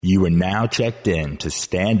You are now checked in to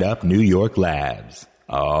Stand Up New York Labs.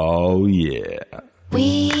 Oh, yeah.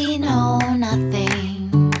 We know nothing.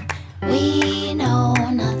 We know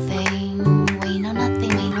nothing. We know nothing.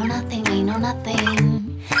 We know nothing. We know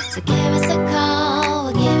nothing. So give us a call.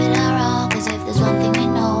 We'll give it our all. 'Cause if there's one thing we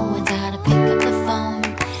know, it's how to pick up the phone.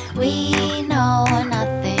 We know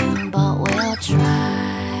nothing, but we'll try.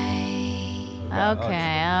 Okay.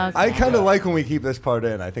 I kind of like when we keep this part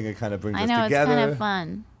in. I think it kind of brings I us know, together. it's kind of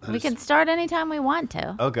fun. We could start anytime we want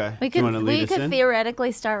to. Okay. We Do you could, wanna lead us in?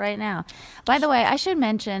 theoretically start right now. By the way, I should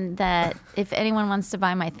mention that if anyone wants to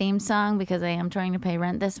buy my theme song, because I am trying to pay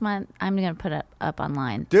rent this month, I'm going to put it up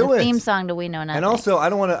online. Do the it. theme song to We Know Nothing. And also, I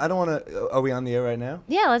don't want to. Are we on the air right now?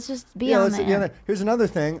 Yeah, let's just be on the air. Here's another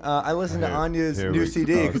thing. I listened to Anya's new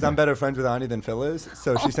CD because I'm better friends with Anya than Phil is.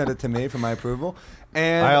 So she sent it to me for my approval.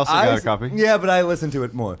 And I also got a copy. Yeah, but I listened to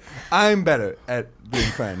it more. I'm better at being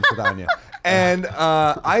friends with Anya. And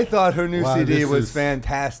I thought her new CD was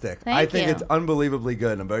fantastic. I think you. it's unbelievably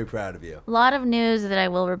good. I'm very proud of you. A lot of news that I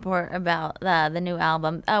will report about the new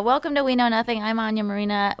album. Welcome to We Know Nothing. I'm Anya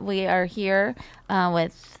Marina. We are here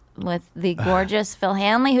with the gorgeous Phil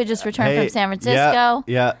Hanley, who just returned from San Francisco.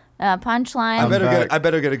 Yeah. Punchline. I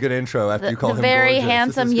better get a good intro after you call the him very gorgeous.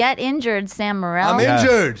 handsome yet injured Sam Morril. I'm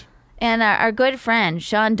injured. And our good friend,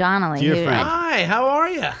 Sean Donnelly. Dear friend. Hi, how are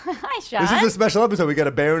you? Hi, Sean. This is a special episode. We got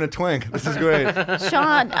a bear and a twink. This is great.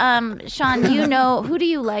 Sean, you know, who do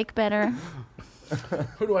you like better?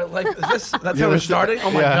 Who do I like? That's how we're starting?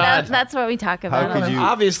 Oh, my God. That's what we talk about. could you-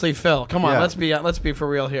 Obviously, Phil. Come on, Yeah. let's be for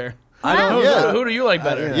real here. I don't. Who do you like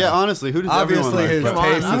better? Yeah, honestly, who does Obviously, his everyone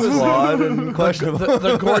like? taste is flawed and questionable.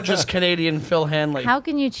 The gorgeous Canadian Phil Hanley. How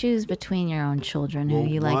can you choose between your own children who Well,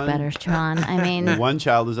 you like one- better, Sean? I mean, One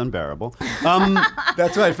child is unbearable.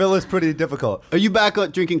 That's right. Phil is pretty difficult. Are you back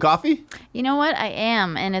drinking coffee? you know what? I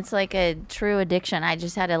am, and it's like a true addiction. I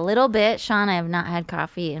just had a little bit. Sean, I have not had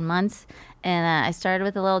coffee in months. And I started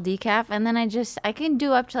with a little decaf, and then I can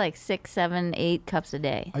do up to like 6, 7, 8 cups a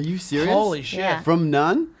day. Are you serious? Holy shit. Yeah. From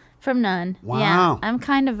none? From none. Wow. Yeah, I'm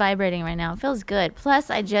kind of vibrating right now. It feels good.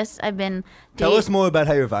 Plus, I've been. Tell us more about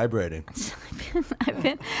how you're vibrating. Is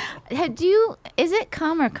it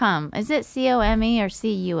cum or cum? Is it COME or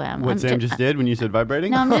CUM? What Sam just did when you said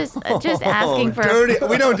vibrating? No, I'm just asking for. Dirty.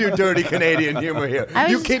 We don't do dirty Canadian humor here.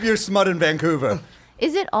 You keep your smut in Vancouver.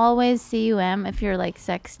 Is it always CUM if you're like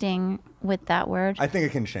sexting with that word? I think it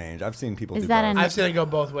can change. I've seen people Is do that both. an- I've seen it go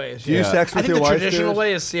both ways. Do you sex I with think your the wife? traditional dude?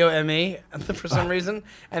 way is COME for some reason,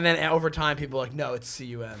 and then over time people are like, no, it's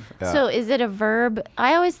CUM. Yeah. So is it a verb?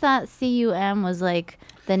 I always thought CUM was like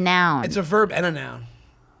the noun. It's a verb and a noun.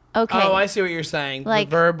 Okay. Oh, I see what you're saying. Like-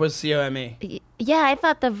 the verb was COME. Yeah, I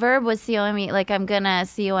thought the verb was COME. Like I'm gonna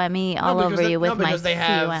COME all over you with my because they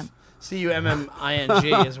have CUM.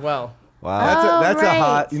 CUMMING as well. Wow, that's a right.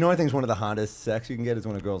 hot. You know, what I think is one of the hottest sex you can get is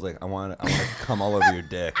when a girl's like, I want to come all over your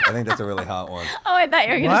dick. I think that's a really hot one. Oh, I thought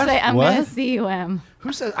you were gonna What? say I'm What? gonna CUM.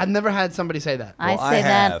 Who says? I've never had somebody say that. I Well, say I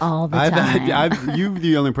that have. all the time. You're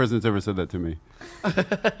the only person that's ever said that to me.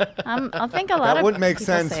 I think a lot That of wouldn't make people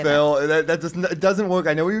sense, say Phil. It doesn't work.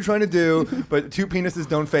 I know what you're trying to do, but two penises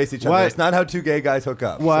don't face each other. What? It's not how two gay guys hook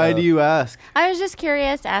up. Why so- do you ask? I was just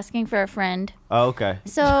curious, asking for a friend. Oh, okay.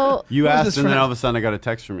 So You Who's asked, this and then friend? all of a sudden I got a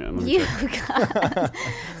text from you. Let me you check. got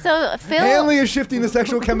so Phil. Hanley is shifting the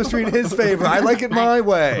sexual chemistry in his favor. I like it my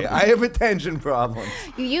way. I have attention problems.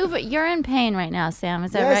 You're in pain right now, Sam.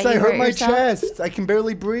 Is that Yes, right? I You hurt my yourself? chest. I can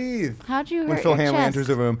barely breathe. How'd you hurt When Phil your Hanley chest? enters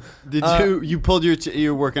the room. Did you pulled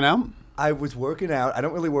you're working out? I was working out. I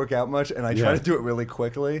don't really work out much, and I try to do it really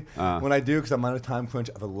quickly. When I do, because I'm on a time crunch,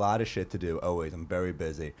 I have a lot of shit to do. Always, I'm very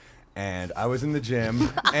busy. And I was in the gym,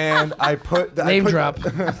 and I put Name drop.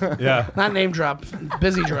 Yeah. Not name drop.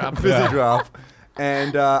 Busy drop. busy drop.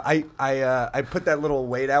 And I put that little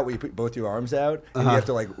weight out where you put both your arms out, and you have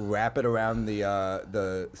to like wrap it around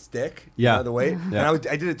the stick. Yeah. The weight. Yeah. And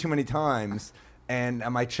I did it too many times, and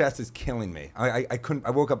my chest is killing me. I couldn't.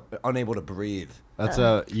 I woke up unable to breathe.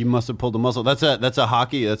 That's you must have pulled a muscle. That's a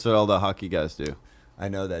hockey. That's what all the hockey guys do. I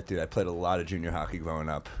know that, dude. I played a lot of junior hockey growing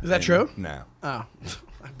up. Is that true? No. Oh,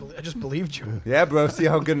 I just believed you. Yeah, bro. See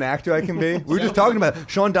how good an actor I can be? We were just talking about it.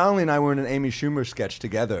 Sean Donnelly and I were in an Amy Schumer sketch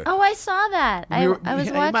together. Oh, I saw that. I was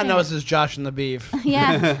You watching. might know us as Josh and the Beef.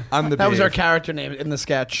 Yeah, I'm the That was beef. our character name in the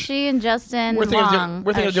sketch. she and Justin We're thinking Long.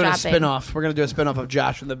 of doing a shopping. spin-off. We're going to do a spin-off of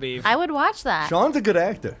Josh and the Beef. I would watch that. Sean's a good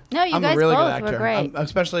actor. No, you I'm guys a really both good actor. were great.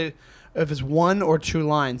 Especially if it's 1 or 2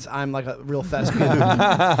 lines, I'm like a real thespian.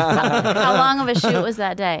 How long of a shoot was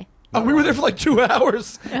that day? Oh, we were there for like 2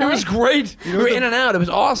 hours. It was great. We were in and out. It was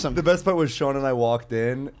awesome. The best part was Sean and I walked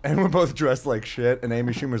in, and we're both dressed like shit. And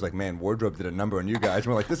Amy Schumer's like, "Man, wardrobe did a number on you guys." And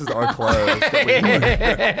we're like, "This is our clothes."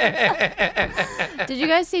 Did you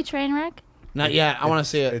guys see Trainwreck? Not yet. I want to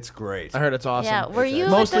see it. It's great. I heard it's awesome. Yeah. Were you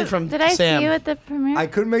Mostly at the, from Did I Sam. see you at the premiere? I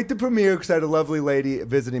couldn't make the premiere because I had a lovely lady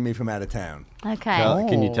visiting me from out of town. Okay.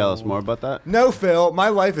 Can you tell us more about that? No, Phil, my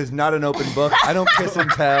life is not an open book. I don't kiss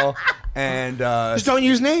and tell. And Just don't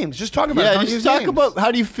use names. Just talk about it. Don't just use talk names. about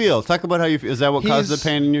how do you feel. Talk about how you feel. Is that what caused the He's-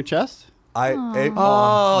 pain in your chest?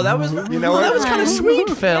 Oh, that was You know what? that was kind of sweet,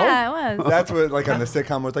 Phil. Yeah, it was. That's what, like on the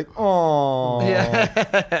sitcom, where it's like, oh,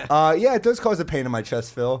 yeah, it does cause a pain in my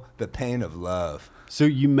chest, Phil. The pain of love. So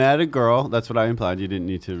you met a girl. That's what I implied. You didn't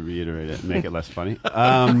need to reiterate it and make it less funny.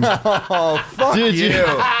 Oh, fuck Did you!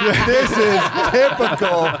 you- This is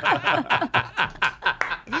typical.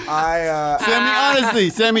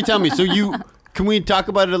 Sammy, tell me. So can we talk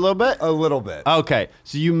about it a little bit? A little bit. Okay.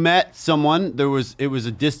 So you met someone. It was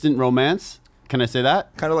a distant romance. Can I say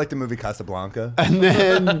that? Kind of like the movie Casablanca. And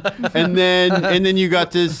then you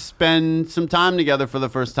got to spend some time together for the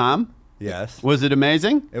first time. Yes. Was it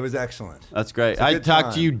amazing? It was excellent. That's great. It's a I good talked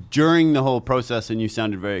to time. you during the whole process, and you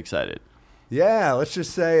sounded very excited. Yeah, let's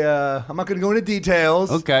just say I'm not going to go into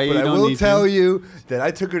details. Okay, but you I don't will need tell to. you that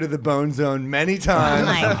I took her to the Bone Zone many Oh times.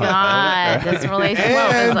 my God, this relationship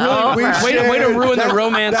And is over. we Way to ruin the that's-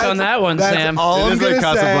 romance on that one, that's Sam. All It I'm is like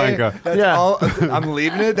gonna say. Casablanca. That's Yeah. all. I'm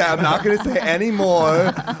leaving it at that. I'm not going to say any more.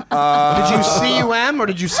 Did you C-U-M or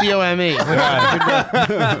did you C-O-M-E?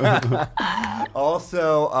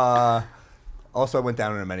 Also, I went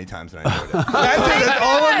down on her many times and I enjoyed it. That's it. That's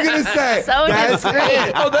all I'm going to say. So That's discreet.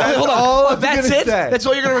 it. Oh, That's hold on. all I'm That's gonna it? say. That's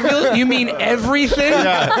all you're going to reveal? You mean everything?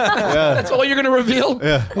 That's all you're going to reveal?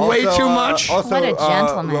 Way Also, too much? Also, What a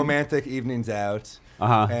gentleman. romantic evenings out.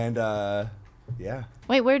 Uh-huh. And, yeah.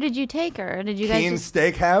 Wait, where did you take her? Did you guys? Keen's Just,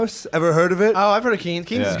 Steakhouse. Ever heard of it? Oh, I've heard of Keen's.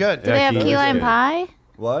 Keen's is good. do they have Keen's key is lime good. pie?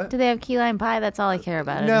 What? Do they have key lime pie? That's all I care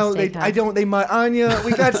about. No, I don't. They might. Anya,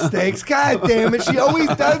 we got steaks. God damn it. She always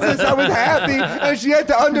does this. I was happy, and she had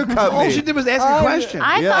to undercut me. All she did was ask a question.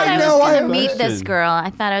 I Yeah, thought I I know, was I going have to meet a this question. girl. I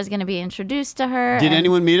thought I was going to be introduced to her. Did and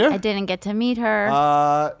anyone meet her? I didn't get to meet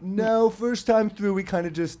her. No, first time through, we kind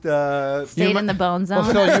of just. Stayed in the Bone Zone.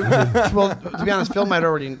 Well, to be honest, Phil might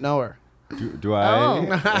already know her. Do I? Oh,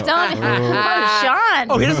 don't, Sean.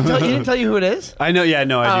 Oh, he didn't tell you who it is? I know. Yeah,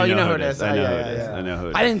 no, I Oh, do you know who it is. I know Oh, who yeah, it is. yeah. I know who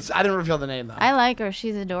it is. I didn't reveal the name though. I like her.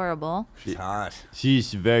 She's adorable. She's hot.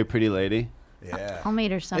 She's a very pretty lady. Yeah. I'll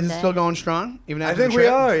meet her someday. Is it still going strong? Even I after think the we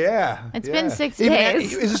trip? are, yeah. It's Yeah. been 6 Even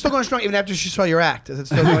days. is it still going strong even after she saw your act? Is it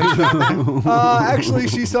still going strong? Actually,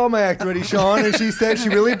 she saw my act already, Sean, and she said she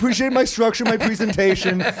really appreciated my structure, my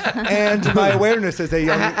presentation, and my awareness as a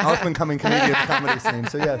young up-and-coming comedian in the comedy scene.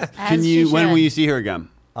 So, yes. When should. will you see her again?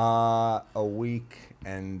 A week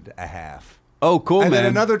and a half. Oh, cool, And man.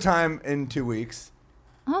 then another time in 2 weeks.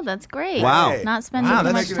 Oh, that's great. Wow. Hey. Not spending Wow, too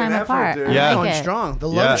that's much making time an effort, apart. dude. I Yeah. like Going it. strong. The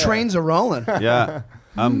Yeah. love trains are rolling. Yeah.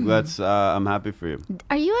 I'm happy for you.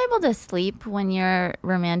 Are you able to sleep when you're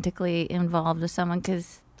romantically involved with someone?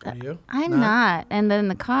 Because Are you? I'm not. And then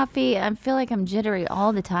the coffee, I feel like I'm jittery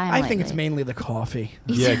all the time. I think it's lately. mainly the coffee.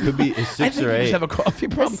 Yeah, it could be I six think or you just eight. have a coffee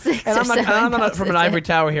problem. 6 And or I'm not, 7 I'm not cups from a an day. ivory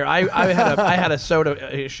tower here. I had a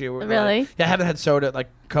soda issue. Really? Yeah, I haven't had soda like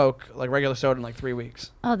Coke, like regular soda, in like 3 weeks.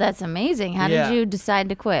 Oh, that's amazing. How Yeah. did you decide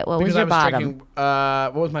to quit? What Because was your I was bottom? drinking.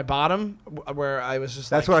 What was my bottom? Where I was just.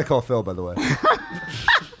 That's like, what I call Phil, by the way.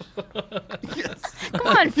 Come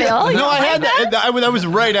on, Phil. No, I had that. I was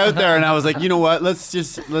right out there, and I was like, you know what? Let's.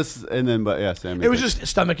 And then, but yeah, Sammy. It was just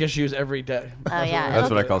stomach issues every day. Oh, yeah. That's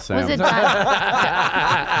what I call Sam. Was it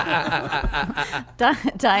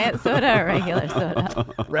diet soda or regular soda?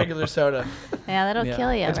 Regular soda. Yeah, that'll Yeah.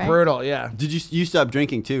 kill you, It's right? brutal. Yeah. Did you stop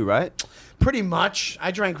drinking too? Right? Pretty much. I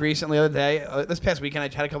drank recently the other day. This past weekend,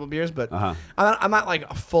 I had a couple beers, but Uh-huh. I'm not like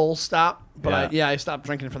a full stop. But Yeah. I stopped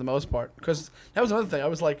drinking for the most part because that was another thing.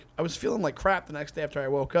 I was feeling like crap the next day after I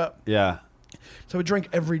woke up, Yeah. so I would drink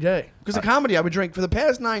every day. Because the comedy, I would drink for the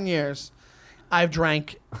past 9 years. I've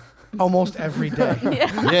drank almost every day. Yeah,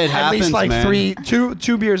 it At happens, least like man.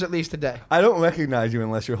 two beers at least a day. I don't recognize you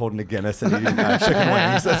unless you're holding a Guinness and eating chicken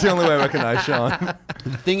wings. That's the only way I recognize Sean.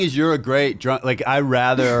 The thing is, you're a great drunk. Like,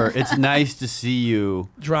 it's nice to see you.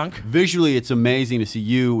 Drunk. Visually, it's amazing to see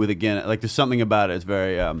you with a Guinness. Like, there's something about it. It's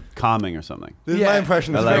very calming or something. This is Yeah. my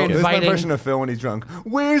impression of I like Phil. it. This is my Inviting. impression of Phil when he's drunk.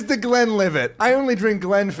 Where's the Glenlivet? I only drink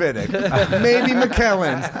Glenfiddich. Maybe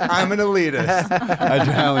McKellen's. I'm an elitist.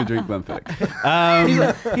 I only drink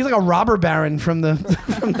Glenfiddich. He's like a robber baron from the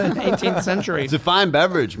 18th century. It's a fine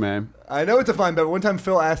beverage, man. I know it's a fine bet. One time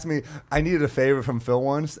Phil asked me, I needed a favor from Phil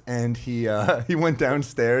once, and he went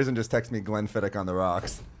downstairs and just texted me Glenfiddich on the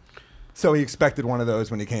rocks. So he expected one of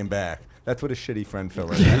those when he came back. That's what a shitty friend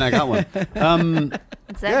Phil is. And I got one.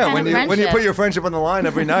 It's that kind of when you put friendship. your friendship on the line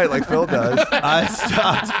every night like Phil does.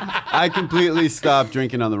 I completely stopped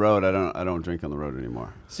drinking on the road. I don't drink on the road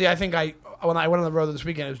anymore. See, I think when I went on the road this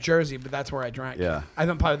weekend, it was Jersey, but that's where I drank. Yeah. I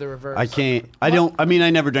think probably the reverse. I can't. I don't. I mean, I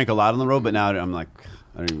never drank a lot on the road, but now I'm like,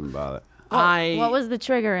 I don't even bother. What was the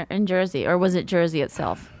trigger in Jersey, or was it Jersey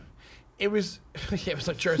itself? It was, it was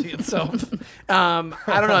like Jersey itself. I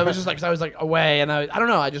don't know. It was just like, 'cause I was like away, and I don't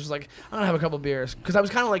know. I just was like, I'm gonna have a couple beers because I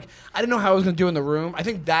was kind of like, I didn't know how I was gonna do in the room. I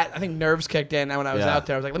think nerves kicked in, and when I was out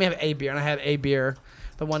there, I was like, let me have a beer, and I had a beer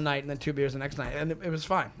the one night, and then 2 beers the next night, and it was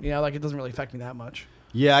fine. You know, like it doesn't really affect me that much.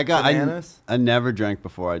 Yeah, Bananas? I never drank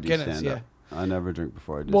before I do Guinness, stand up. I never drink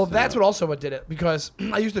before I do. Well, stand that's up. what did it because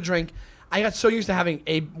I used to drink. I got so used to having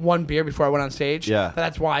one beer before I went on stage. Yeah.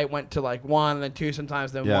 That's why I went to like 1, and then 2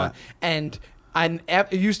 sometimes, then Yeah. 1, and.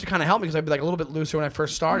 It used to kind of help me because I'd be like a little bit looser when I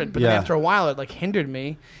first started, but then Yeah. after a while it like hindered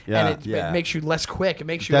me, Yeah. and it makes you less quick. It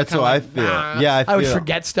makes you. That's kinda how I like, feel. "Ah." Yeah, I would feel-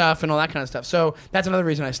 forget stuff and all that kind of stuff. So that's another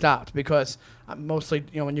reason I stopped because I'm mostly,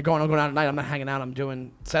 when you're going out at night, I'm not hanging out. I'm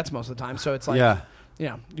doing sets most of the time. So it's like, Yeah.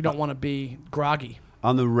 you don't want to be groggy.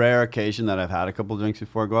 On the rare occasion that I've had a couple drinks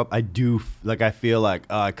before I go up, I do I feel like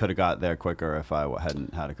I could have got there quicker if I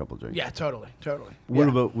hadn't had a couple drinks. Yeah, totally. What Yeah.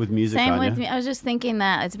 about with music? Same Anya? with me. I was just thinking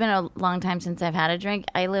that it's been a long time since I've had a drink.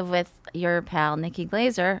 I live with your pal Nikki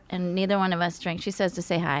Glazer, and neither one of us drink. She says to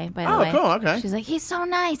say hi. By the Oh, way, cool, okay. She's like, he's so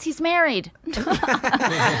nice. He's married.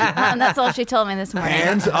 That's all she told me this morning.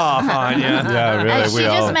 Hands off, Anya. Yeah, really. And she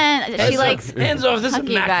just meant she likes. Hands off this Fuck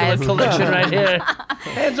you immaculate guys. collection right here.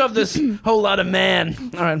 Hands off this whole lot of man.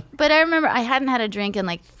 All right. But I remember I hadn't had a drink in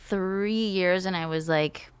like 3 years, and I was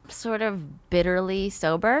like sort of bitterly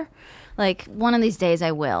sober. Like, one of these days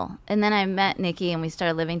I will. And then I met Nikki, and we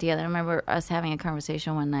started living together. I remember us having a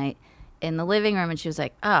conversation one night in the living room, and she was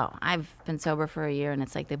like, oh, I've been sober for a year, and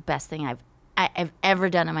it's like the best thing I've ever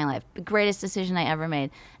done in my life. The greatest decision I ever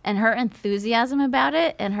made. And her enthusiasm about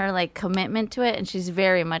it and her, like, commitment to it, and she's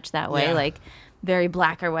very much that way, Yeah. like, very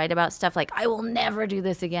black or white about stuff, like, I will never do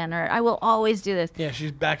this again, or I will always do this. Yeah, she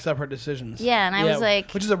backs up her decisions. Yeah, and I was like-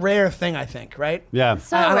 which is a rare thing, I think, right? Yeah.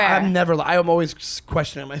 So I, rare. I'm never. I'm always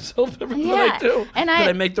questioning myself everything that I Yeah, do. and Did I-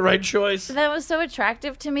 I make the right choice? That was so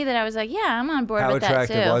attractive to me that I was like, yeah, I'm on board How with that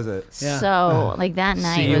too. attractive was it? Yeah. So, like, that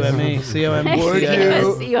night was... C-O-M-E. Would Yeah.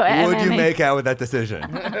 you C-O-M-M-E. would you make out with that decision?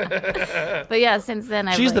 But yeah, since then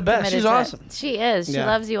I've She's like, the best. committed She's to it. awesome. She is. She Yeah.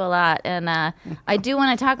 loves you a lot, and I do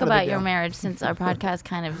want to talk Not a about big your deal. marriage since our podcast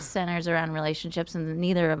kind of centers around relationships, and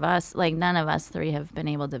neither of us, like none of us three, have been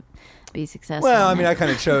able to be successful. Well, I in mean, it. I kind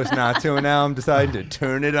of chose not to, and now I'm deciding to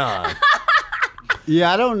turn it on.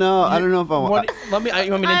 Yeah, I don't know. I don't know if I want. You want me to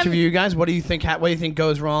interview you guys? What do you think? What do you think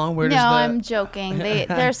goes wrong? Where No, does the I'm joking.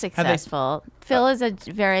 They're successful. Phil is a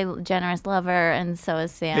very generous lover, and so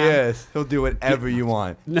is Sam. Yes, he'll do whatever you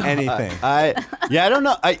want. Anything. I don't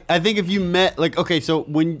know. I think if you met, like, okay, so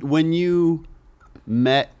when you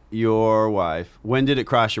met your wife, when did it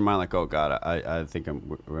cross your mind, like, oh God, I think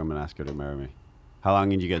I'm gonna ask her to marry me? How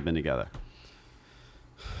long had you guys been together?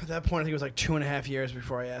 At that point, I think it was like 2.5 years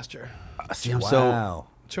before I asked her. See, I'm so. Wow.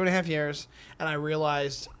 2.5 years, and I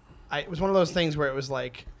realized it was one of those things where it was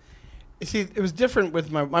like, you see, it was different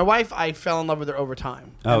with my wife. I fell in love with her over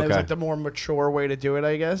time. And it was Okay. like the more mature way to do it,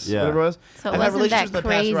 I guess. Yeah. Whatever it was. So it I've had wasn't that relationships in the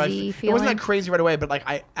past where crazy it wasn't that feeling? crazy right away, but like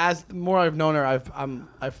as the more I've known her, I'm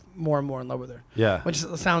more and more in love with her. Yeah. Which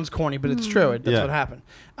sounds corny, but it's true. That's Yeah. what happened.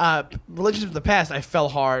 Relationships in the past, I fell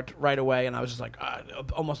hard right away, and I was just like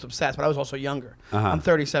almost obsessed. But I was also younger. Uh-huh. I'm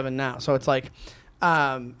 37 now, so it's like.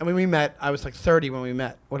 And when we met, I was like 30 when we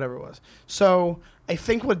met, whatever it was. So I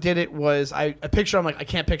think what did it was I picture. I'm like, I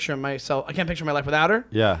can't picture myself. I can't picture my life without her.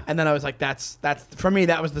 Yeah. And then I was like, that's for me.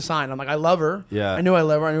 That was the sign. I'm like, I love her. Yeah. I knew I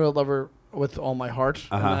love her. I knew I love her with all my heart.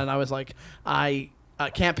 Uh-huh. And then I was like, I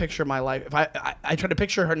can't picture my life. If I tried to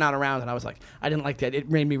picture her not around, and I was like, I didn't like that. It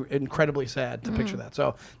made me incredibly sad to picture that.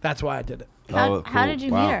 So that's why I did it. How, Oh, how cool. did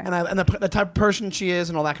you Wow. meet her? And the type of person she is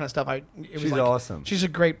and all that kind of stuff. It was She's like, awesome. She's a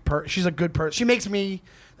great she's a good person. She makes me.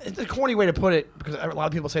 It's a corny way to put it because a lot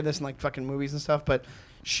of people say this in like fucking movies and stuff, but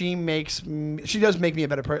she does make me a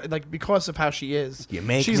better person. Like because of how she is, You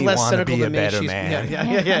make she's me less wanna cynical be a than me. better She's, man.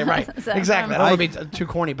 Yeah, right, Is that exactly. I from- don't want to be too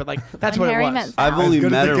corny, but like that's When what Harry it met was. Sally. I've only As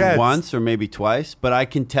good met as her it gets. once or maybe twice, but I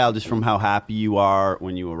can tell just from how happy you are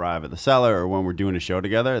when you arrive at the cellar or when we're doing a show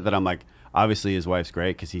together that I'm like, obviously his wife's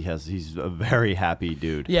great because he's a very happy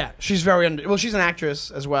dude. Yeah, she's very well. She's an actress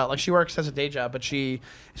as well. Like she works as a day job, but she's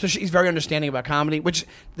very understanding about comedy. Which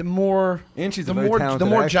the more And she's the a very more talented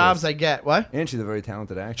jobs actress. I get. What? And she's a very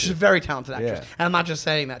talented actress. She's a very talented actress, Yeah. and I'm not just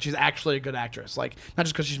saying that. She's actually a good actress. Like not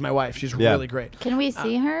just because she's my wife. She's Yeah. really great. Can we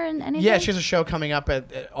see her in anything? Yeah, she has a show coming up at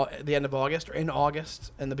the end of August, or in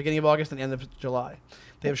August, and the beginning of August, and the end of July.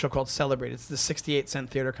 They have a show called Celebrate. It's the 68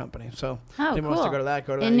 Cent Theater Company. So Oh, if anyone wants to cool. go to that,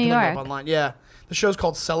 go to In that. You New can look it York. up online. Yeah, the show's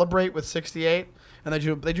called Celebrate with 68, and they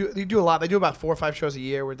do a lot. They do about 4 or 5 shows a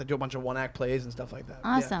year where they do a bunch of one-act plays and stuff like that.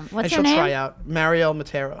 Awesome. Yeah. What's and her she'll name? try out Marielle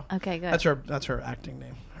Matero. Okay, good. That's her acting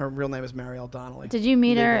name. Her real name is Marielle Donnelly. Did you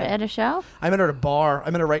meet her Yeah. at a show? I met her at a bar.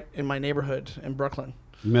 I met her right in my neighborhood in Brooklyn.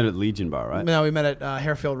 You met at Legion Bar, right? No, we met at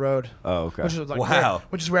Harefield Road. Oh, okay. Which is like Wow.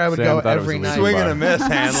 which is where I would Sam go thought it was every a night. Legion Swing bar. and a miss,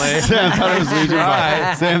 Hanley. Sam thought it was Legion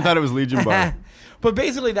Bar. Sam thought it was Legion Bar. But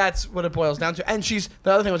basically, that's what it boils down to. And the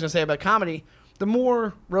other thing I was going to say about comedy, the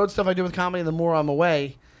more road stuff I do with comedy, the more I'm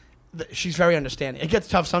away, she's very understanding. It gets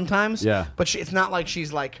tough sometimes. Yeah. But it's not like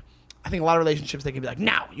she's like, I think a lot of relationships, they can be like,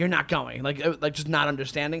 no, you're not going. Like just not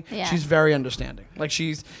understanding. Yeah. She's very understanding. Like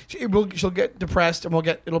she'll get depressed and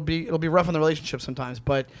it'll be rough in the relationship sometimes.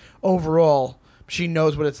 But overall, she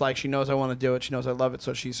knows what it's like. She knows I want to do it. She knows I love it.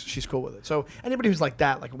 So she's cool with it. So anybody who's like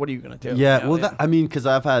that, like, what are you going to do? Yeah, You know, well, that, I mean, because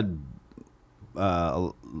I've had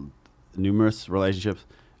numerous relationships.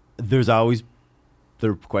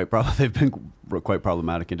 They're quite they've been quite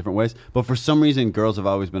problematic in different ways. But for some reason, girls have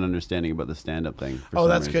always been understanding about the stand-up thing. For Oh, some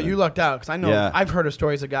that's good. reason. You lucked out because I know Yeah. I've heard of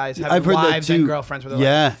stories of guys having I've heard that wives too. and girlfriends where they're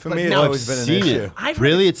Yeah, like, For like, me, it's no, always been an seen issue. it. I've heard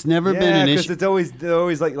Really, it's never been an issue. It's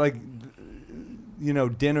always like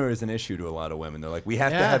dinner is an issue to a lot of women. They're like, we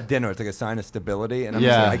have to Yeah. have dinner. It's like a sign of stability. And I'm Yeah.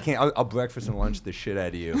 just like, I can't. I'll breakfast and lunch the shit out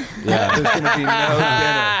of you. Yeah. There's gonna be no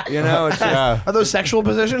dinner. You know, it's just, Yeah. Are those sexual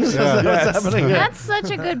positions? Is that Yes. what's happening? Yeah. That's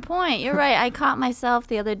such a good point. You're right. I caught myself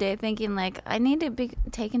the other day thinking, like, I need to be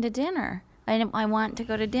taken to dinner. I want to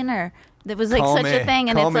go to dinner. That was like Call such me. a thing,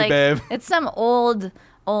 and Call it's me, like babe. it's some old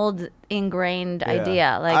ingrained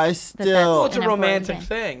idea. Like I that still- that's Well, it's a an important romantic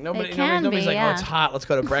thing. Nobody's can like, be, oh, yeah. it's hot. Let's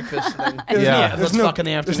go to breakfast. And then, Yeah. let's fuck in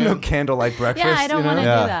the There's afternoon. no candlelight breakfast. Yeah, I don't you know? want to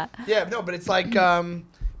Yeah. do that. Yeah, no, but it's like,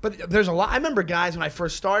 but there's a lot. I remember guys when I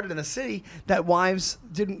first started in the city that wives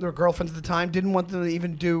their girlfriends at the time didn't want them to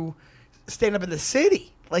even do stand up in the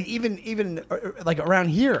city, like even like around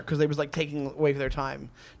here, because they was like taking away their time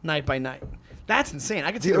night by night. That's insane.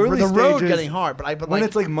 I could see The the early road stages- getting hard, but when like,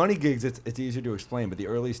 it's like money gigs, it's easier to explain. But the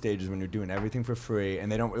early stages, when you're doing everything for free, and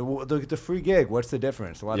they don't look at the free gig, what's the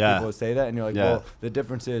difference? A lot Yeah. of people say that, and you're like, Yeah. well, the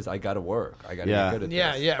difference is I got to work. I got to Yeah. get good at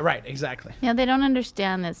yeah, this. yeah, right, exactly. Yeah, they don't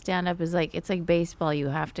understand that stand up is like it's like baseball. You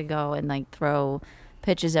have to go and like throw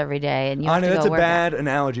pitches every day, and you have Anna, to that's go a work out. bad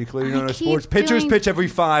analogy. Clearly, I you know, keep sports pitchers doing- pitch every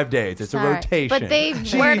 5 days. It's a Sorry. rotation. But they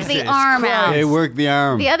work the Jesus arm out. Christ. They work the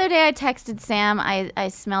arm. The other day, I texted Sam. I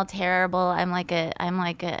smell terrible. I'm like an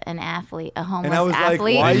athlete, a homeless And I was like,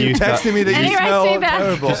 athlete. why are And you you texting me that And you he writes smell me back.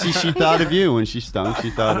 terrible? She thought of you when she stunk. She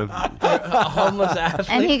thought of. A homeless athlete.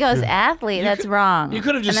 And he goes, athlete. That's wrong. You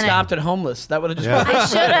could have just And then stopped at homeless. That would have just. Yeah. I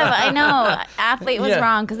should have. I know. Athlete was Yeah.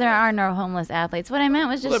 wrong because there are no homeless athletes. What I meant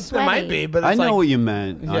was Well, just it sweaty. might be, but I it's know like, what you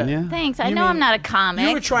meant, Yeah. Anya. Thanks. I You know mean- I'm not a comic.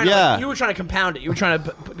 You were trying Yeah. to you were trying to compound it. You were trying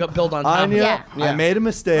to build on top. of Anya, it. Yeah. I made a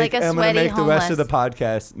mistake. Like a and I'm going to sweaty make the rest of the homeless.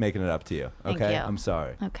 podcast making it up to you. Thank Okay? you. I'm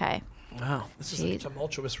sorry. Okay. Wow, this is like a Jeez.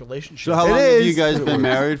 tumultuous relationship. So how It long have you is. guys been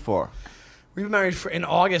married for? We've been married in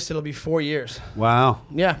August. It'll be 4 years. Wow,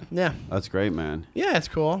 Yeah, yeah, that's great, man. yeah. It's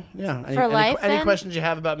cool. Yeah. For life, Any then? questions you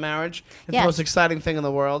have about marriage? It's Yes. the most exciting thing in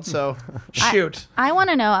the world. So shoot. I want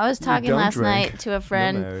to know. I was talking don't last drink. night to a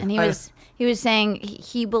friend, married. and he was saying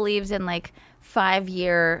he believes in like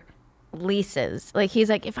 5-year leases. Like he's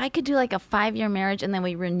like, if I could do like a 5-year marriage and then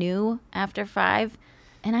we renew after 5,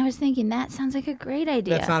 and I was thinking that sounds like a great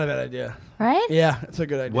idea. That's not a bad idea. right. Yeah, it's a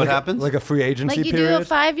good idea. What happens? Like a free agency Like you period? do a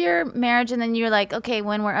 5-year marriage, and then you're like, okay,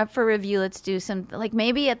 when we're up for review, let's do some. Like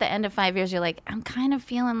maybe at the end of 5 years, you're like, I'm kind of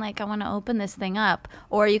feeling like I want to open this thing up,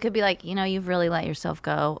 or you could be like, you've really let yourself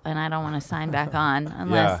go, and I don't want to sign back on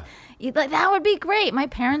unless. Like that would be great. My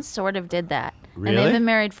parents sort of did that, and Really? they've been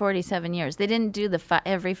married 47 years. They didn't do the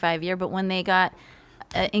every 5 year, but when they got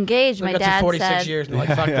engaged, They my got to dad 46 said, years and they're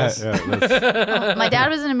like, fuck this. my dad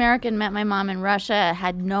was an American, met my mom in Russia,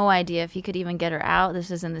 had no idea if he could even get her out. This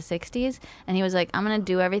was in the 60s. And he was like, I'm going to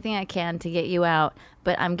do everything I can to get you out,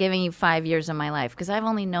 but I'm giving you 5 years of my life because I've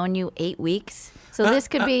only known you 8 weeks. So this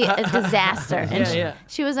could be a disaster. And Yeah.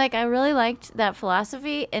 she was like, I really liked that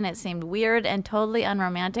philosophy, and it seemed weird and totally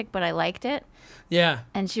unromantic, but I liked it. Yeah.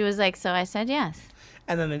 And she was like, so I said yes.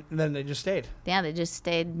 and then they just stayed. Yeah, they just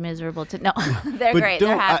stayed miserable. No, they're But great.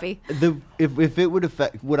 They're happy. If it would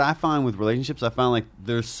affect what I find with relationships, I find like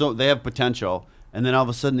they have potential, and then all of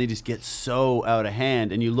a sudden they just get so out of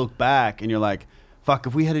hand, and you look back and you're like, fuck,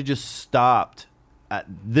 if we had just stopped at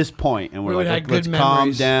this point and we're We would like, have let's good calm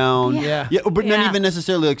memories. down. Yeah. But Yeah. not even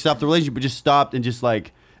necessarily like stop the relationship, but just stopped and just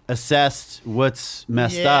like assessed what's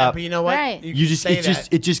messed Yeah, up. but you know what? Right. You just say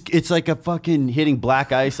it's like a fucking hitting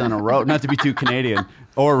black ice on a road. Not to be too Canadian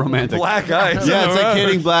or romantic. Black ice. Yeah, it's like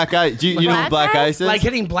hitting black ice. Do you know what Black black ice? ice is? like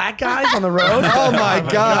hitting black guys on the road. Oh my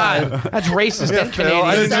God. That's racist and Phil, Canadian.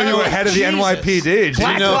 I didn't know you were head of the Jesus. NYPD. Did you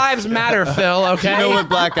Black know? lives matter, Phil. Okay. Do you know what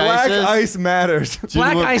black Black ice is? ice matters. Do you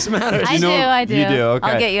know Black what- ice matters. I do. I do. You do. Okay.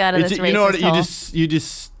 I'll get you out of this You know what? racist You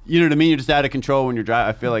hole. you know what I mean. You're just out of control when you're driving.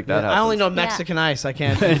 I feel like that. I only know happens. Mexican ice. I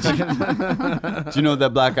can't. Do you know what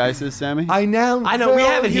that black ice is, Sammy? I know. I know we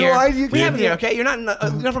have it you here. lied, you We have it can't- here. Okay, you're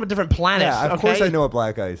not from a different planet. Yeah, of okay? course I know what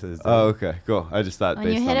black ice is. Oh, okay, cool. I just thought When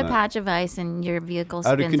you based hit on a that. patch of ice and your vehicle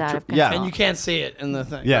Out of spins out control- of control. yeah. And you can't see it in the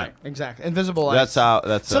thing. Yeah. Right, exactly. Invisible ice. That's how.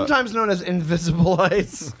 That's Sometimes known as invisible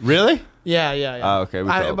ice. really. Yeah, yeah, yeah. Oh, okay, we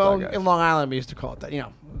call it well, black ice. in Long Island, we used to call it that. You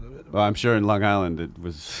know. Well, I'm sure in Long Island it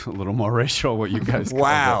was a little more racial. What you guys? called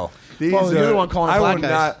Wow. These Well, you're the one calling it I will black ice.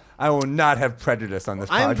 not. I will not have prejudice on this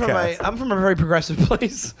podcast. I'm from a very progressive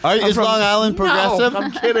place. Are you- I'm is Long Island progressive? No,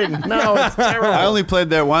 I'm kidding. No, it's terrible. I only played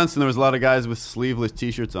there once, and there was a lot of guys with sleeveless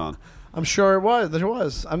T-shirts on. I'm sure it was. There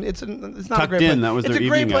was. I mean, it's not a Tucked great in, place. that was it's their a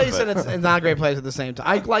great evening place, outfit. and it's not a great place at the same time.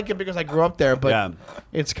 I like it because I grew up there, but Yeah.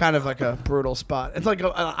 it's kind of like a brutal spot. It's like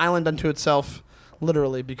an island unto itself,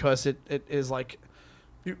 literally, because it is like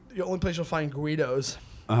the only place you'll find Guidos.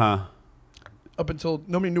 Uh huh. Up until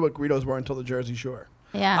nobody knew what Guidos were until the Jersey Shore.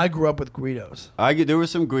 Yeah. I grew up with Guidos. There were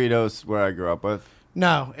some Guidos where I grew up with.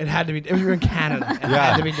 No, it had to be. If you were in Canada, it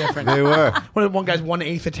had to be different. They were. One guy's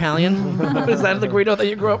 1/8 Italian. Is that the Guido that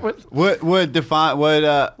you grew up with? What would define what?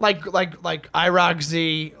 Like IROC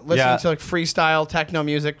Z, listening Yeah. to like freestyle techno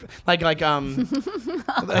music, like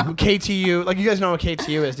KTU. Like you guys know what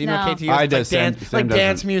KTU is? Do you know No. what KTU is? I It's do. like Sam dance, doesn't.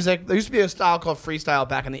 dance music. There used to be a style called freestyle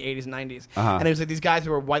back in the 80s and 90s, Uh-huh. and it was like these guys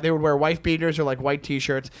who were white. They would wear white beaters or like white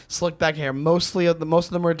T-shirts, slick back hair. Most of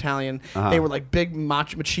them were Italian. Uh-huh. They were like big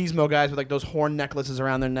machismo guys with like those horn necklaces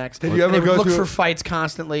around their necks. Did you ever they would go look through- for fights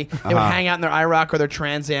constantly? They would Uh-huh. hang out in their IROC or their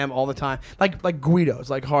Trans Am all the time, like Guidos,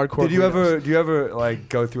 like hardcore. Did you Guidos. ever? Do you ever like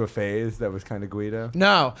go through a phase that was kind of Guido?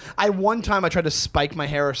 No, one time I tried to spike my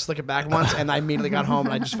hair or slick it back once, and I immediately got home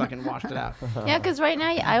and I just fucking washed it out. Yeah, because right now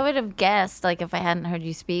I would have guessed, like, if I hadn't heard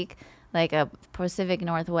you speak, like a Pacific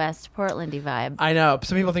Northwest Portlandy vibe. I know.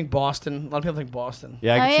 Some people think Boston. A lot of people think Boston.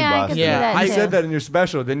 Yeah, I Oh, could see yeah, I Boston. could see Yeah, that I You too. said that in your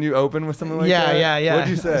special. Didn't you open with something like yeah, that? yeah, yeah. What'd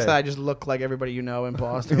you I said say? I just look like everybody you know in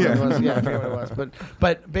Boston. Yeah. Yeah, I forget what it was.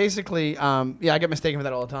 But basically, I get mistaken for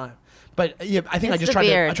that all the time. But yeah, I think It's I just the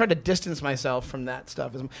beard. tried to distance myself from that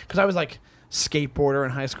stuff because I was like skateboarder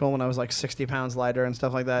in high school when I was like 60 pounds lighter and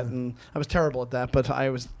stuff like that, and I was terrible at that, but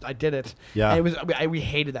I did it. Yeah. And we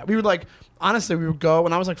hated that. We would like, honestly, we would go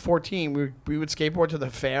when I was like 14. We would skateboard to the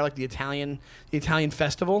fair, like the Italian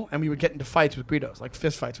festival, and we would get into fights with Guidos, like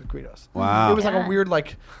fist fights with Guidos. Wow. It was like a weird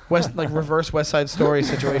like reverse West Side Story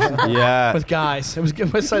situation. Yeah. With guys. It was a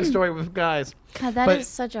West Side Story with guys. God, that but- is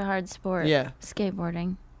such a hard sport. Yeah.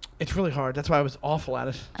 Skateboarding. It's really hard. That's why I was awful at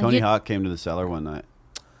it. Tony You- Hawk came to the cellar one night.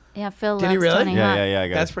 Yeah, Phil Did loves he really? Tony Yeah, Hawk. yeah, yeah. I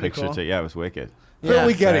got That's his pretty picture cool. too. Yeah, it was wicked. Phil, Yeah.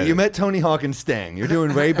 we get it. Excited. You met Tony Hawk and Sting. You're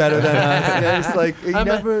doing way better than us. It's like you I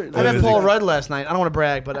never. met Paul Rudd last night. I don't want to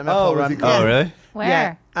brag, but I met Oh, Paul was Rudd. he good? Oh, really? Where?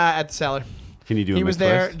 Yeah, at the cellar. Can you do? He a was mixed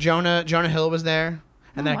there. list? Jonah Hill was there.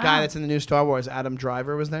 And Oh, that guy wow. that's in the new Star Wars, Adam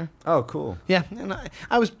Driver, was there. Oh, cool. Yeah, and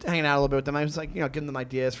I was hanging out a little bit with them. I was like, giving them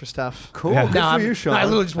ideas for stuff. Cool. Yeah. Good No, for I'm- you, Sean. no, I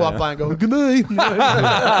literally just walk by and go, good night.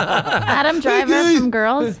 Adam Driver from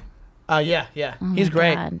Girls. Yeah. Oh He's my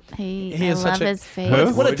great. God. He I is love such a- his face.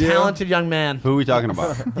 Who? What a Would you? talented young man. Who are we talking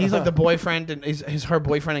about? He's like the boyfriend, and he's her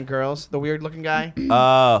boyfriend in Girls, the weird looking guy.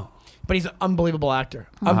 Oh, But he's an unbelievable actor.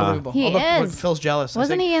 Unbelievable. He Although, is. Phil's jealous.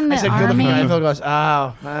 Wasn't I said, he in the I said, good looking Army? guy. Phil goes,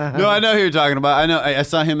 oh. no, I know who you're talking about. I know. I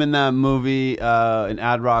saw him in that movie. And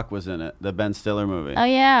Ad Rock was in it, the Ben Stiller movie. Oh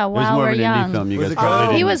yeah, It was Wow, more we're of an young. indie film. You Was guys it probably good?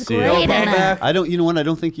 didn't He was see great it. in it. I don't. You know what? I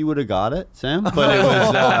don't think you would have got it, Sam. But it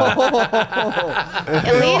was.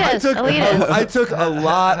 Elitist. I took a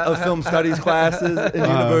lot of film studies classes in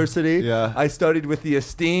university. yeah. I studied with the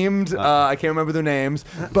esteemed. I can't remember their names,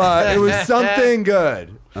 but it was something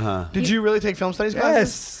good. Did you really take film studies classes?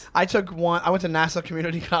 Yes. I took one. I went to Nassau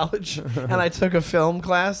Community College, and I took a film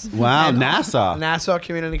class. Wow, And- NASA. Nassau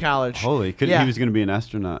Community College. Holy! He was going to be an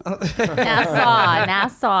astronaut.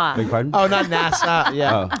 Nassau. Beg pardon? Oh, not NASA.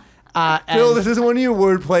 Yeah. Oh. Phil, and this isn't one of your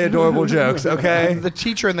wordplay adorable jokes, okay? the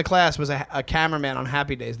teacher in the class was a cameraman on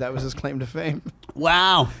Happy Days. That was his claim to fame.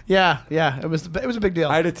 Wow. Yeah. It was a big deal.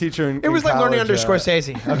 I had a teacher in It was like learning under college,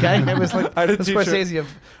 Scorsese, okay? It was like I had a the teacher- Scorsese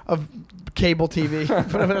of cable TV.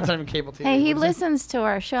 That's not even cable TV. Hey, he What is it? listens to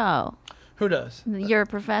our show. Who does? Your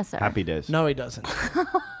professor. Happy Days. No, he doesn't.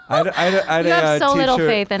 I had You have a so little teacher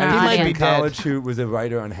faith in at our a teacher audience. in college who was a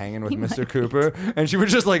writer on Hanging with Mr. Cooper, and she would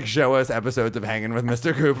just like show us episodes of Hanging with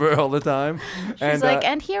Mr. Cooper all the time. She's like,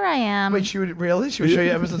 and here I am. Wait, she would really? She would show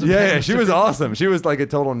you episodes of yeah, she Mr. was Cooper? awesome. She was like a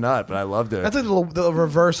total nut, but I loved her. That's like the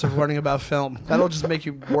reverse of learning about film. That'll just make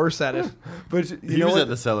you worse at it. But you He know was what? at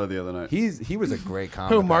the cellar the other night. He was a great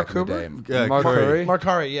comic. Who, Mark back in the Cooper? day. Mark Curry. Curry. Mark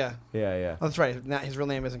Hari, yeah. Yeah. Oh, that's right. Now, his real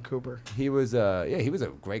name isn't Cooper. He was he was a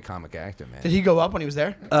great comic actor, man. Did he go up when he was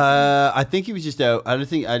there? I think he was just out. I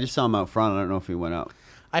just saw him out front. I don't know if he went out.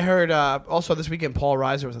 I heard also this weekend Paul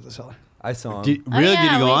Reiser was at the cellar. I saw him. Did, Oh, really? yeah,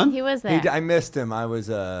 Did he go on? He was there. I missed him. I was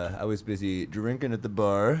busy drinking at the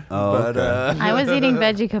bar. Oh, but okay. I was eating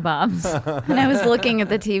veggie kebabs, and I was looking at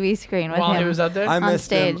the TV screen with While him. he was out there? I on missed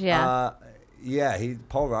stage, him. yeah. Yeah,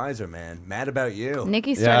 Paul Reiser, man. Mad About You.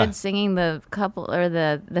 Nikki Yeah. started singing the couple or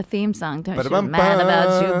the theme song. Don't you? Ba-da-bum-bum. Mad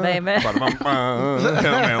about you, baby. Ba-da-bum-bum.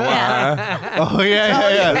 Tell me why. Oh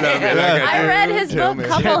yeah. I read his Tell book,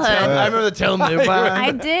 me. I Couplehood. remember the tell me why.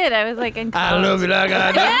 I did. I was like, I love you like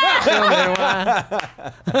I do. Tell me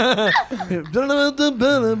why.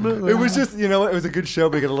 It was just, you know what? It was a good show,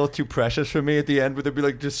 but it got a little too precious for me at the end, where they'd be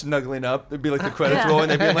like just snuggling up. It'd be like the credits roll,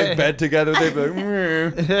 and they'd be in like bed together. They'd be like,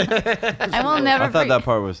 "Meh." I will never. I thought that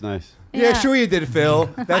part was nice. Yeah, sure you did, Phil.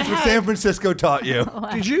 That's what San Francisco taught you.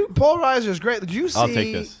 Did you? Paul Reiser is great. Did you see? I'll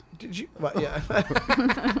take this. Did you? Well, yeah.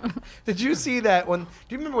 Did you see that when? Do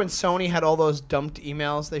you remember when Sony had all those dumped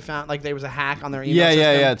emails they found? Like there was a hack on their email system.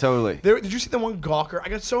 Yeah, totally. Did you see the one Gawker? I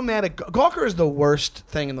got so mad at Gawker. Is the worst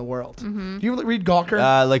thing in the world. Mm-hmm. Do you read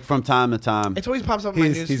Gawker? Like from time to time. It always pops up in my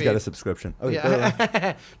news He's feed. got a subscription. Oh,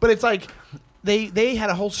 Yeah. But it's like they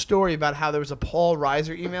had a whole story about how there was a Paul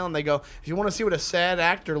Reiser email, and they go, if you want to see what a sad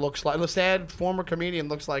actor looks like, a sad former comedian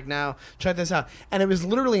looks like now, check this out. And it was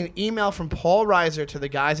literally an email from Paul Reiser to the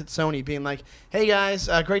guys at Sony being like, hey guys,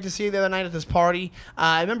 great to see you the other night at this party.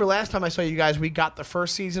 I remember last time I saw you guys, we got the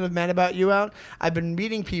first season of Mad About You out. I've been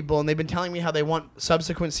meeting people, and they've been telling me how they want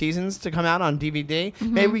subsequent seasons to come out on DVD.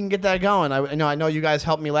 Maybe we can get that going. I know you guys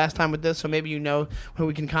helped me last time with this, so maybe you know who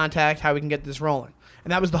we can contact, how we can get this rolling.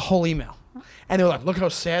 And that was the whole email. And they were like, look how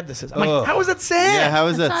sad this is. I'm like, how is that sad? Yeah, how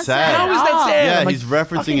is That's that not sad? sad How at is that all. sad? Yeah, I'm like, he's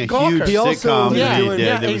referencing fucking a Gawker. huge He also sitcom was that he doing- did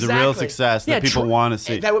yeah, that was a real exactly. success that Yeah, people want to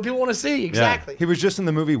see. That what people want to see, exactly. He was just in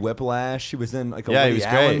the movie Whiplash. He was in like a Yeah, he Woody was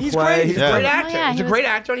great. Allen He's play. great. He's Yeah. a great Oh, actor. yeah, he's he a was- great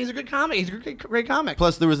actor, and he's a good comic. He's a great comic.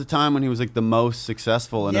 Plus, there was a time when he was like the most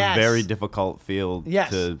successful in Yes. a very difficult field.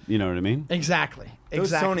 Yes. To, you know what I mean? Exactly.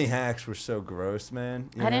 Those Exactly. Sony hacks were so gross, man.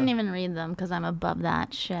 You I didn't know? even read them because I'm above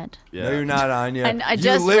that shit. Yeah. No, you're not on yet. I You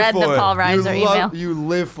just live read the for it. Paul Reiser you email. You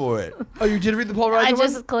live for it. Oh, you did read the Paul Reiser I one?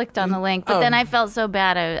 just clicked on the link, but Oh. then I felt so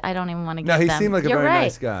bad. I don't even want to No, get he them. seemed like a You're very right.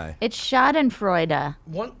 nice guy. It's Schadenfreude.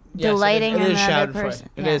 One, Delighting it is in another Schadenfreude. person.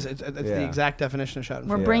 It Yeah. is. It's the Yeah. exact definition of Schadenfreude.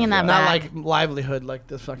 We're bringing that Not back. like livelihood, like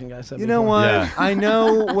this fucking guy said. You know before. what? Yeah. I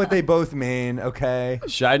know what they both mean. Okay.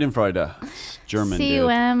 Schadenfreude. German dude.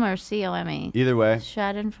 C-U-M or C-O-M-E? Either way.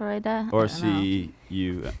 Schadenfreude? I Or don't know.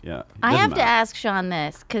 C-U. Yeah. I Doesn't have to matter. ask Sean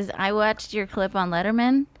this because I watched your clip on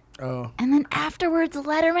Letterman. Oh. And then afterwards,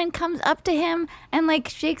 Letterman comes up to him and like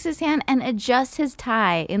shakes his hand and adjusts his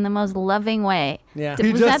tie in the most loving way. Yeah. Was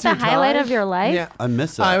He that adjusts the your highlight tie? of your life? Yeah. I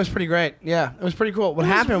miss It that. was pretty great. Yeah, it was pretty cool. What It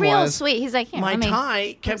was happened real was sweet. He's like, here, my let me-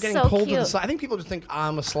 tie kept It's getting so pulled to the cute. side. I think people just think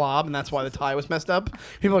I'm a slob, and that's why the tie was messed up.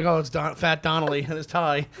 People are like, oh, it's Fat Donnelly and his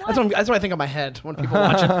tie. That's what I think in my head when people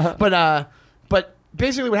watch it. But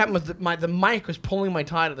basically, what happened was the mic was pulling my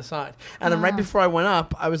tie to the side, and then right before I went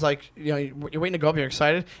up, I was like, you're waiting to go up, you're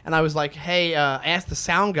excited, and I was like, hey, I asked the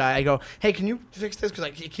sound guy, I go, hey, can you fix this because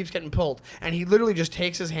it keeps getting pulled, and he literally just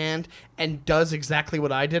takes his hand and does exactly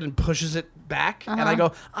what I did and pushes it back, and I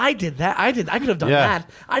go, I did that, I could have done Yeah. that,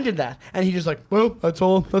 I did that, and he just like, well, that's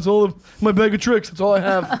all of my bag of tricks, that's all I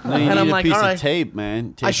have, No, you and need I'm a like, piece all right. of tape,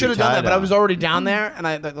 man. Tape I should your have done tie that, but I down. was already down there, and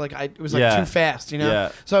it was like Yeah. too fast, you know.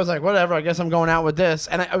 Yeah. So I was like, whatever. I guess I'm going out with this,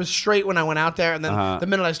 and I was straight when I went out there, and then the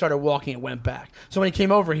minute I started walking, it went back. So when he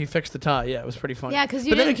came over, he fixed the tie. Yeah, it was pretty funny. Yeah, 'cause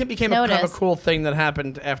you but then didn't it became a kind of a notice. cool thing that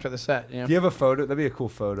happened after the set. You know? Do you have a photo? That'd be a cool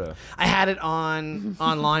photo. I had it on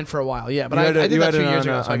online for a while. Yeah, but You I had it- did you that had 2 it years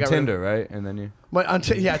on, ago. So I on got Tinder, right? And then you. But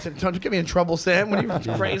don't get me in trouble, Sam. What are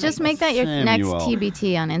you crazy? Just make that your next Samuel.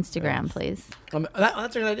 TBT on Instagram, please.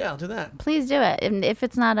 That's a good idea. I'll do that. Please do it. And if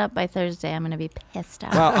it's not up by Thursday, I'm going to be pissed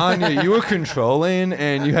off. Wow, Anya, you were controlling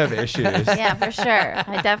and you have issues. Yeah, for sure.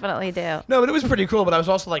 I definitely do. No, but it was pretty cool. But I was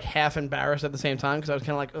also like half embarrassed at the same time because I was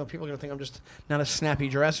kind of like, oh, people are gonna think I'm just not a snappy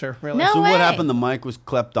dresser. Really? No. So way. what happened? The mic was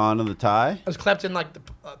clipped onto the tie, I was clapped in like the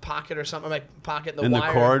pocket or something. My pocket, the and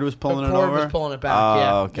wire. the cord was pulling the it cord over. was pulling it back. Oh,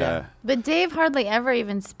 yeah. okay. Yeah. But Dave hardly ever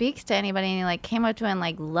even speaks to anybody, and he like came up to him and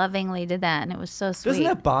like lovingly did that, and it was so sweet. Doesn't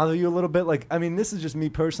that bother you a little bit? Like, I mean, this is just me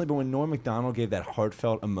personally, but when Norm Macdonald gave that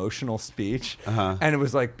heartfelt, emotional speech, and it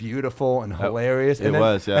was like beautiful and hilarious, it and then,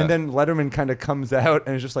 was, yeah. And then Letterman kind of comes out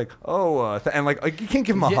and is just like, and like you can't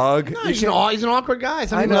give him a hug. No, You he's can't- an awkward guy.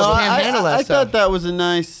 Some I people know. just can't handle that I stuff. thought that was a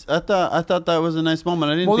nice. I thought that was a nice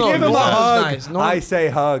moment. I didn't Well, think no, it Give him a Norm was- was hug. nice. Norm- I say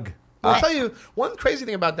hug. I'll tell you one crazy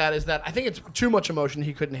thing about that is that I think it's too much emotion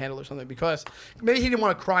he couldn't handle or something because maybe he didn't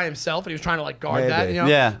want to cry himself and he was trying to like guard that, Maybe. you know?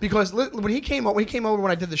 Yeah. Because when he came over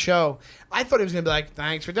when I did the show, I thought he was gonna be like,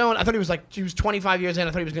 "Thanks for doing." I thought he was 25 years in.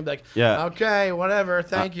 I thought he was gonna be like, Yeah. okay, whatever,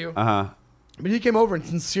 thank you." But he came over and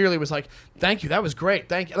sincerely was like, "Thank you, that was great,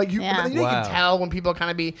 thank you." Like you, Yeah. you Wow. can tell when people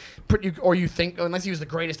kind of be, or you think, unless he was the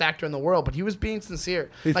greatest actor in the world, but he was being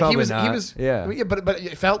sincere. He's like he probably was, not. Yeah. but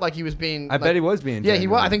it felt like he was being. I bet he was being Yeah, he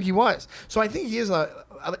was. genuine. I think he was. So I think he is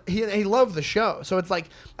he loved the show. So it's like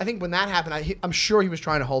I think when that happened, I'm sure he was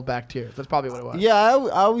trying to hold back tears. That's probably what it was. Yeah, I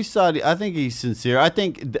always thought. I think he's sincere. I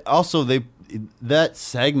think also that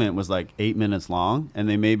segment was like 8 minutes long, and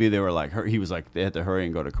they were like, he was like they had to hurry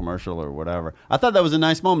and go to commercial or whatever. I thought that was a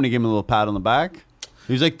nice moment. He gave him a little pat on the back.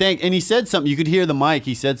 He was like, "Thank," and he said something. You could hear the mic.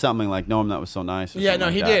 He said something like, "Norm, that was so nice." or Yeah, something no,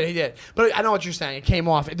 like he that. did. But I know what you're saying. It came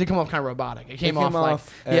off. It did come off kind of robotic. It came off like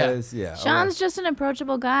as yeah. Sean's just an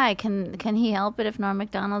approachable guy. Can he help it if Norm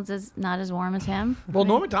Macdonald's is not as warm as him? Well,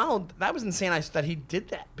 Norm Macdonald, that was insane that he did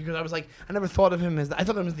that because I was like, I never thought of him I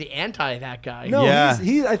thought of him as the anti that guy. No, Yeah.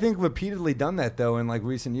 he's I think repeatedly done that though in like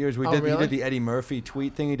recent years. Oh, He really? did the Eddie Murphy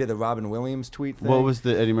tweet thing. He did the Robin Williams tweet thing. What was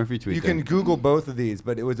the Eddie Murphy tweet? You thing? can Google both of these,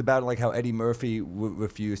 but it was about like how Eddie Murphy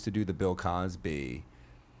refused to do the Bill Cosby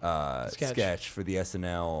sketch for the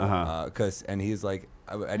SNL and he's like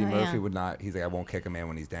Eddie Oh, Murphy yeah. would not. He's like, I won't kick a man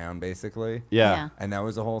when he's down, basically. Yeah. And that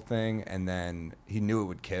was the whole thing. And then he knew it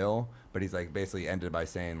would kill, but he's like basically ended by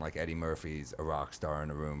saying like Eddie Murphy's a rock star in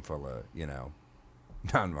a room full of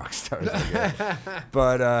non-rock stars, I guess.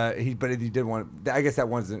 but he did want. I guess that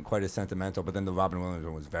wasn't quite as sentimental. But then the Robin Williams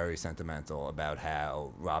one was very sentimental about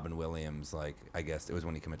how Robin Williams, like I guess it was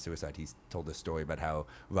when he committed suicide. He told this story about how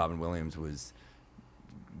Robin Williams was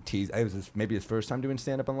teased. It was maybe his first time doing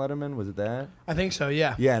stand-up on Letterman. Was it that? I think so.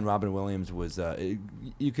 Yeah. Yeah, and Robin Williams was.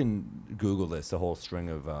 You can Google this, the whole string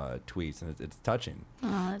of tweets, and it's touching.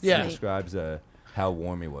 Oh, that's Yeah. It sweet. describes how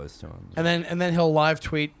warm he was to him. And then he'll live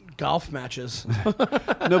tweet golf matches.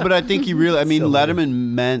 No, but I think he really. I mean, So Letterman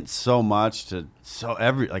meant so much to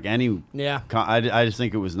any. Yeah. I just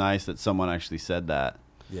think it was nice that someone actually said that.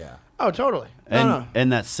 Yeah. Oh, totally.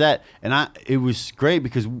 And that set, it was great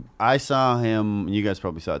because I saw him, and you guys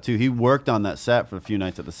probably saw it too. He worked on that set for a few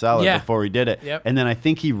nights at the Cellar Yeah. before he did it. Yep. And then I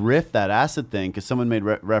think he riffed that acid thing because someone made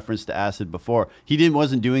reference to acid before. He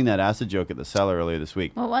wasn't doing that acid joke at the Cellar earlier this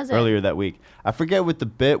week. What was it? Earlier that week. I forget what the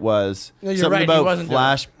bit was. No, you're Something right, he about wasn't doing it.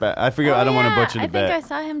 flashback. I forget. I don't want to butcher the bit. I think I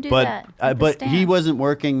saw him do but that. at the but he stand. wasn't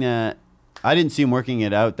working that. I didn't see him working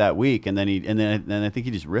it out that week, and then I think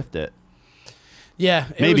he just riffed it. Yeah.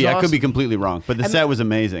 it Maybe was I could be awesome. completely wrong, but the And set was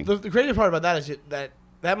amazing. The creative part about that is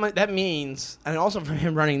that means, and also for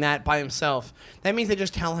him running that by himself, that means they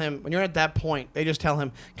just tell him, when you're at that point, they just tell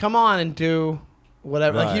him, come on and do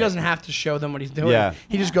whatever. Like, he Right. doesn't have to show them what he's doing. Yeah.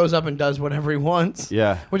 He just goes up and does whatever he wants.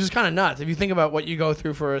 Yeah. Which is kind of nuts. If you think about what you go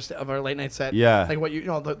through for of our late night set. Yeah. Like what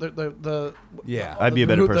the Yeah. I'd be a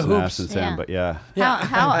the better hoop- the person to hoops. ask than Sam, Yeah. but yeah.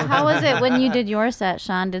 How was it when you did your set,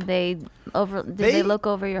 Sean? Did they They- look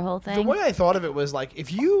over your whole The thing? way I thought of it was like,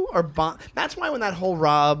 if you are that's why when that whole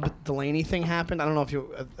Rob Delaney thing happened, I don't know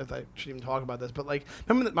if I should even talk about this, but like,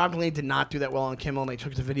 remember that Rob Delaney did not do that well on Kimmel, and they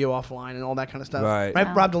took the video offline and all that kind of stuff. Right.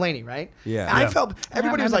 Oh. Rob Delaney, right? Yeah. And Yeah. I felt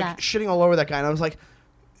everybody was remember like that. shitting all over that guy, and I was like,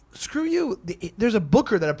 screw you. There's a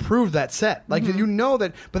booker that approved that set. Like, Mm-hmm. you know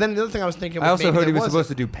that. But then the other thing I was thinking was I also maybe heard he there was wasn't. supposed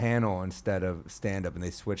to do panel instead of stand up, and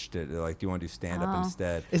they switched it. They're like, do you want to do stand up Oh.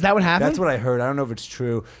 instead? Is that what happened? That's what I heard. I don't know if it's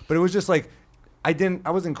true, but it was just like I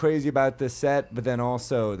wasn't crazy about this set, but then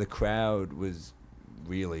also the crowd was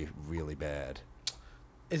really, really bad.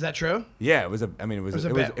 Is that true? Yeah, it was an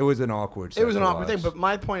awkward. Set It was an to awkward thing, watch. but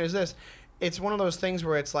my point is this: it's one of those things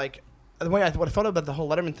where it's like what I thought about the whole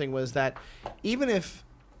Letterman thing was that even if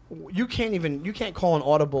you can't call an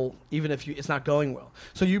audible even if it's not going well.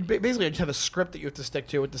 So you basically just have a script that you have to stick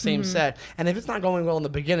to with the same set. And if it's not going well in the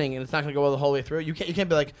beginning and it's not going to go well the whole way through, you can't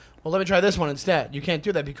be like, well, let me try this one instead. You can't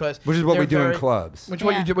do that because Which is what they're we do in very- clubs. Which is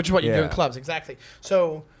what you do. Which is what you do in Yeah. clubs, exactly.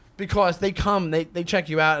 So. Because they come, they check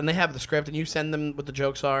you out, and they have the script, and you send them what the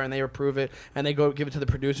jokes are, and they approve it, and they go give it to the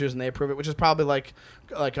producers, and they approve it, which is probably like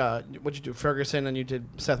what you do, Ferguson, and you did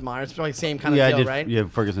Seth Meyers. It's probably the same kind of I deal, did. right? Yeah,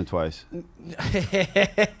 Ferguson twice.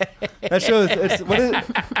 That shows.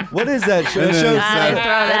 What is that show? That shows. I throw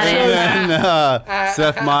that in. And then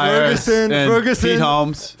Seth Meyers Ferguson, Pete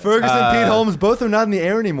Holmes. Pete Holmes, both are not in the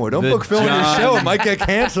air anymore. Don't the book Phil on your John- show; it might get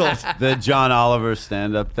canceled. The John Oliver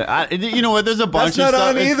stand-up thing. You know what? There's a bunch That's not of stuff.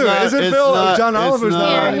 on It's either, not- is it, it's Phil? not- John it's Oliver's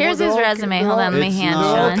not on Here's his resume. Hold on, let me It's hand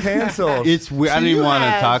not- They're all Sean. canceled. It's weird. I So didn't you want to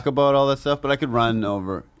had- talk about all that stuff, but I could run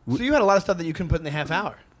over. So you had a lot of stuff that you couldn't put in the half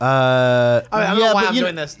hour. I I don't know why I'm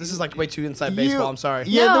doing this. This is like way too inside baseball. I'm sorry.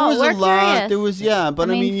 Yeah, No, there was we're a lot. curious. There was but I I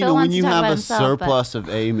mean, mean, you Phil know, when wants to you talk have about a himself, but- surplus of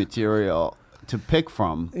A material to pick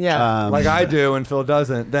from, Yeah. like I do, and Phil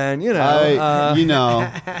doesn't. Then you know. you know,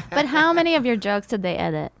 But how many of your jokes did they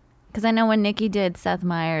edit? Because I know when Nikki did Seth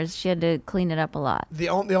Meyers, she had to clean it up a lot. The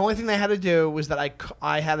only thing they had to do was that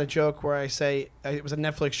I had a joke where I say it was a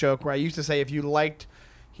Netflix joke where I used to say if you liked,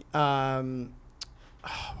 what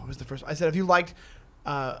was the first? I said if you liked,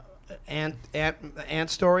 Ant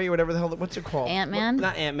Story or whatever the hell. What's it called? Ant-Man?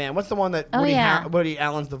 Not Ant-Man. What's the one that Oh, yeah. Woody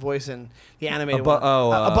Allen's the voice in the animated A one?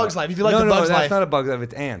 A Bug's Life. If you like no, the Bug's that's Life. not a Bug's Life.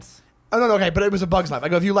 It's ants. Oh no, okay, but it was a Bug's Life. I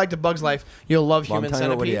go, if you like the Bug's Life, you'll love Well, I'm Human telling you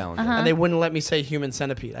what Woody Centipede. Allen did. And they wouldn't let me say Human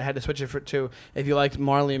Centipede. I had to switch it to if you liked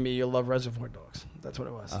Marley and Me, you'll love Reservoir Dogs. That's what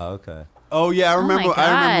it was. Oh, okay. oh yeah, I Oh my remember. I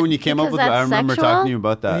remember God. when you came up Because with it. I that's remember sexual? talking to you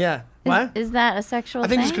about that. yeah. What? Is that a sexual I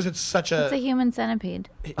think thing? just because it's such It's a a. human centipede.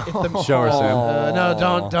 If the, Show her, Sam. no,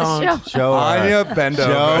 don't. Show- Show her. Anya, bend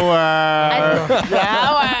over. Show her.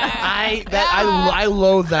 I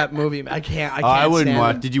loathe that movie. I can't. I can't. I wouldn't stand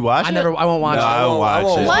watch. it. Did you watch it? I won't watch No, it. I won't I watch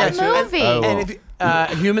won't it. What Yeah, movie? I will. And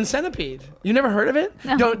if Human Centipede, you never heard of it?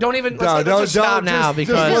 No. Don't even. No, Let's just stop now just Is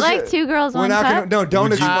because it look like at- Two Girls, We're One not Cup? gonna. No, don't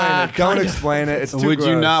Would you- explain it. Don't kind of. explain it. It's too Would you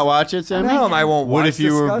gross. not watch it, Sam? No, I won't. What watch. if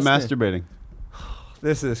you were Disgusting. masturbating?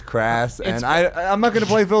 This is crass, and I'm not going to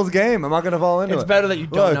play Phil's game. I'm not going to fall into it's it. better that you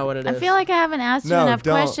don't Look. know what it is. I feel like I haven't asked you No, enough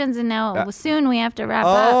don't. questions, and now soon we have to wrap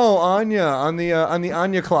up. Oh, Anya on the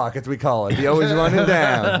Anya clock, as we call it. The always running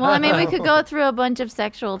down. Well, I mean, we could go through a bunch of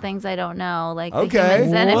sexual things I don't know, like the Okay. human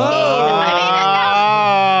centipede.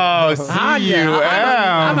 Oh, see Anya, you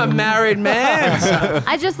I'm a am. married man.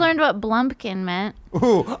 I just learned what blumpkin meant.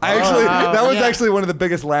 Ooh, that was yeah. actually one of the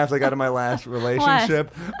biggest laughs I got in my last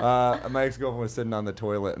relationship. My ex-girlfriend was sitting on the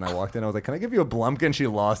toilet, and I walked in. I was like, "Can I give you a blumpkin?" She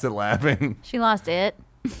lost it laughing. She lost it.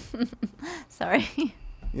 Sorry.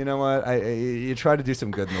 You know what? You try to do some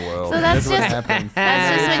good in the world. So that's what just- happens.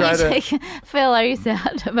 That's You just when you try take. Phil, are you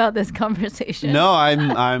sad about this conversation? No,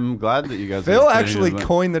 I'm glad that you guys. Phil are actually getting it.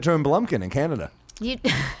 coined the term blumpkin in Canada. You,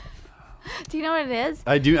 do you know what it is?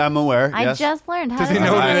 I do. I'm aware. I yes. just learned. How Does to he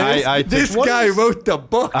know what it is? I This took- guy wrote the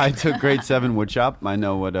book. I took grade 7 woodshop. I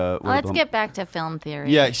know what. Let's get back to film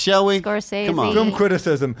theory. Yeah, shall we? Scorsese. Come on. Film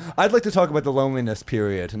criticism. I'd like to talk about the loneliness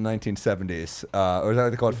period in the 1970s. Or is that what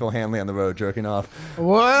they call it? Phil Hanley on the road jerking off.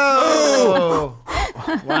 Whoa!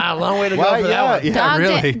 Wow, long way to go for that one. Yeah, Dog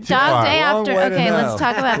really. Day, too Dog far. Day Long after. way to Okay, go. let's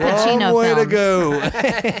talk about Pacino Long way films. to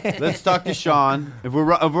go. Let's talk to Sean. If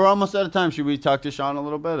we're almost out of time, should we talk to Sean a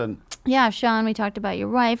little bit? And Yeah, Sean, we talked about your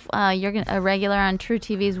wife. You're a regular on True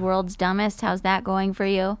TV's World's Dumbest. How's that going for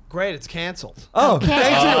you? Great, it's canceled. Oh, Okay. thank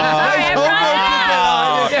you. Sorry, Nice I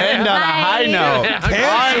homework. end on a high note.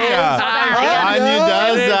 Anya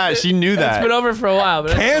does that. She knew It's that. been over for a while.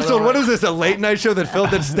 But Canceled. What is this? A late night show that Phil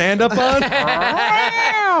did stand up on?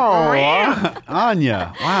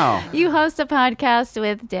 Anya, wow. You host a podcast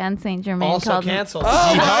with Dan St. Germain Also called canceled. He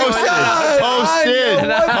hosted.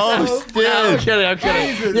 I'm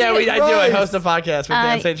kidding. Yeah, I do. I host a podcast with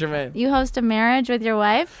Dan St. Germain. You host a marriage with your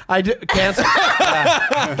wife. I do. Canceled.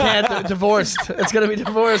 Can't. Divorced. It's going to be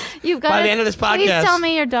divorced You've got by the end of this podcast. Please tell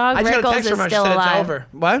me your dog I just got a Rickles text is from her. She still said it's alive. over.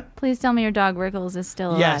 What? Please tell me your dog Rickles is still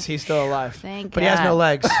alive. Yes, he's still alive. Thank But he has no God.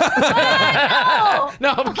 legs. No,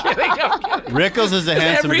 I'm kidding. Rickles is a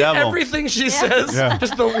handsome devil. Everything she says, Yeah.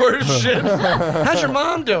 just the worst shit. How's your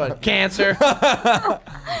mom doing? Cancer. Actually,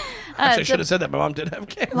 I should have said that. My mom did have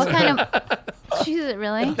cancer. What kind of? She's it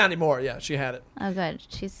really? Not anymore. Yeah, she had it. Oh, good.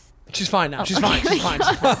 She's She's fine now. She's fine. She's fine.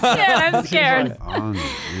 She's fine. Yeah, I'm scared. Oh,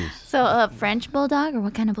 jeez. So a French bulldog or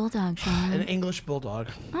what kind of bulldog, Sean? An English bulldog.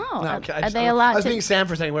 Oh, No, are, okay, are they allowed I was to? being Sam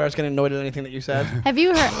for a second where I was getting annoyed at anything that you said. Have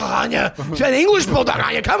you heard? Anya, she's an English bulldog.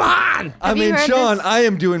 Anya, come on. I Have you mean, heard Sean, this? I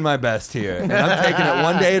am doing my best here. And I'm taking it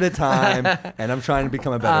one day at a time, and I'm trying to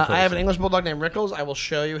become a better person. I have an English bulldog named Rickles. I will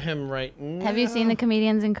show you him right now. Have you seen the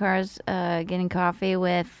comedians in cars getting coffee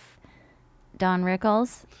with Don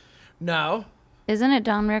Rickles? No. Isn't it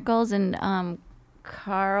Don Rickles and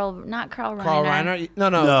Carl? Not Carl Reiner. Carl Reiner? No.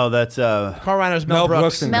 No, that's Carl Reiner's Mel Mel Brooks.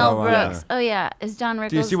 Brooks and Mel Carl Reiner. Brooks. Oh yeah, is Don Rickles?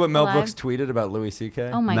 Do you see what Mel alive? Brooks tweeted about Louis C.K.?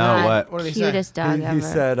 Oh my No, god! what did he say? Cutest dog He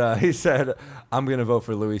ever. he said, I'm gonna vote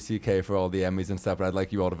for Louis C.K. for all the Emmys and stuff, but I'd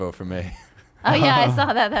like you all to vote for me. Oh yeah, I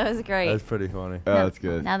saw that. That was great. That's pretty funny. oh, Now- that's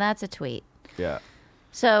good. Now that's a tweet. Yeah.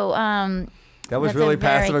 So That was That's a really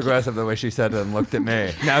very passive aggressive the way she said it and looked at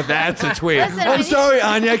me. Now that's a tweet. Listen, when I'm you- sorry,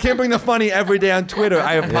 Anya. I can't bring the funny every day on Twitter.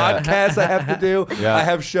 I have podcasts I have to do. Yeah. I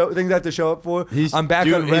have things I have to show up for. He's I'm back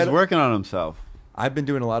dude, on he's Reddit. working on himself. I've been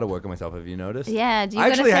doing a lot of work on myself. Have you noticed? yeah, do you I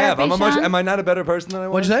go actually to have. therapy, Sean? Am I not a better person than I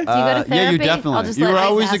was? What'd you say? Do you go to therapy? Yeah, you I'll definitely. just You let were ice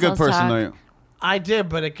always a good assholes person, talk. though. You? I did,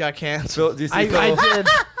 but it got canceled. Phil, do you see I Phil? did.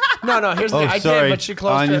 No, here's the Oh, thing. I sorry. did, but she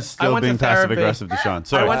closed Anya's her. I still went being to therapy. passive aggressive to Sean.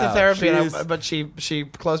 Sorry. I went to Wow, therapy, she's- but she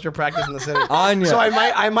closed her practice in the city. Anya. So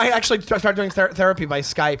I might actually start doing therapy by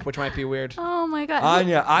Skype, which might be weird. Oh my god.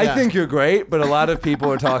 Anya, I Yeah. think you're great, but a lot of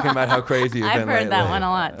people are talking about how crazy you've I've been heard that lately. one a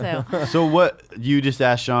lot too. So what? You just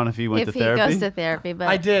asked Sean if he went if to he therapy? goes to therapy, but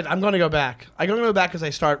I did. I'm going to go back. I'm going to go back because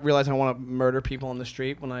I start realizing I want to murder people on the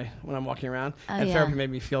street when I'm walking around, Oh, and yeah. therapy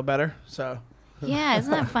made me feel better. So yeah, isn't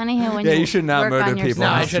that funny how when Yeah, you you should not work murder on people. no,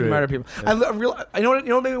 yourself- I That's shouldn't true. murder people. You know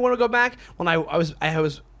what made me want to go back? When I was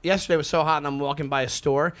yesterday was so hot and I'm walking by a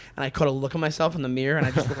store and I caught a look of myself in the mirror and I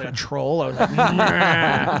just looked like a troll. I was like,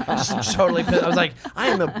 just totally pissed. I was like, I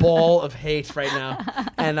am a ball of hate right now,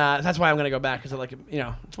 and that's why I'm gonna go back because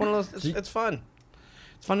it's one of those. It's fun.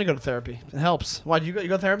 It's fun to go to therapy. It helps. Why do you go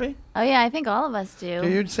to therapy? Oh yeah, I think all of us do. Do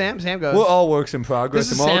you, Sam? Sam goes. We're all works in progress.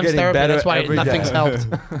 This is I'm all Sam's getting therapy. better That's why every nothing's day.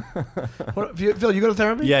 helped. Phil, you go to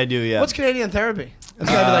therapy? Yeah, I do. Yeah. What's Canadian therapy? It's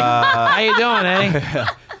gotta be like, how you doing, eh?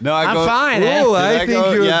 no, I I'm go. fine, eh? Ooh, Did I I think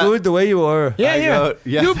go- you're yeah. good the way you are. Yeah, I yeah. go-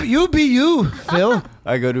 yeah. You be you, Phil.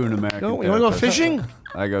 I go to an American. You want to go therapist. fishing?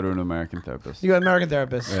 I go to an American therapist. You go to an American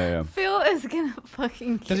therapist. Yeah, yeah. Phil is gonna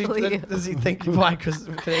fucking Does kill you. he think why? Because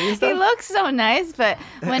Canadian He stuff. looks so nice, but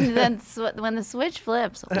when the switch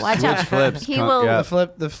flips, watch out. flips, He con- will. yeah. The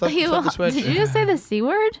flip He flip will. the switch. Did you just say the c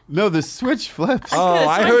word? No, the switch flips. Oh,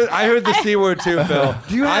 I heard the C word too, Phil.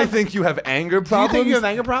 Do you I have- think you have anger Do you problems. think you have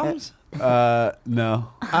anger problems? No.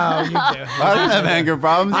 Oh, you do. I don't have anger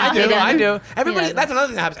problems. I He do. doesn't. I do. Everybody. doesn't. That's another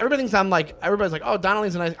thing that happens. Everybody thinks I'm like. Everybody's like, oh,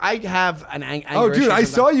 Donnelly's a nice. I have an anger. Oh, dude, issue I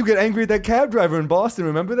saw sometimes. you get angry at that cab driver in Boston.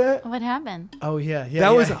 Remember that? What happened? Oh yeah, yeah. That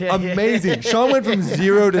yeah, was yeah, amazing. Sean went from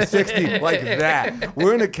 0 to 60 like that.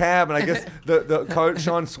 We're in a cab, and I guess the card,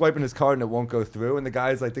 Sean's swiping his card, and it won't go through. And the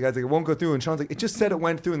guy's like, it won't go through. And Sean's like, it just said it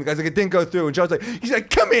went through. And the guy's like, it didn't go through. And Sean's like, he's like,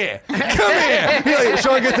 come here, come here.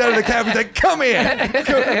 Sean gets out of the cab, he's like, come here.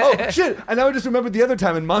 Oh shit! And now I just remembered the other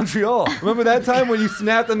time in Montreal. Remember that time when you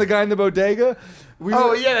snapped on the guy in the bodega?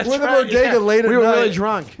 Oh, yeah, that's we're in the right, bodega yeah. late at We night. were really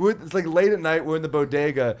drunk. It's like late at night. We're in the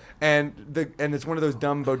bodega, and it's one of those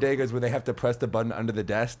dumb bodegas where they have to press the button under the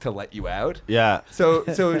desk to let you out. Yeah. So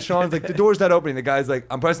Sean's like, the door's not opening. The guy's like,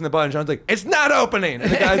 I'm pressing the button. Sean's like, it's not opening.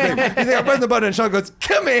 And the guy's like, he's like, I'm pressing the button. And Sean goes,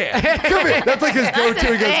 come here, come here. That's like his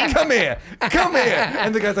go-to. He goes, come here, come here.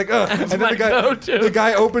 And the guy's like, ugh. And then my go-to. the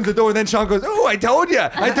guy opens the door. And then Sean goes, oh, I told you,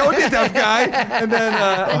 tough guy. And then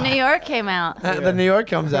The New York came out. The New York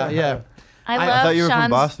comes out. Yeah. I I love I thought you were Sean's.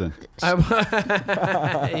 from Boston.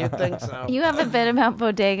 You think so? You have a bit about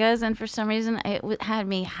bodegas, and for some reason, had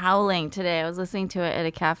me howling today. I was listening to it at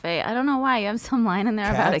a cafe. I don't know why. You have some line in there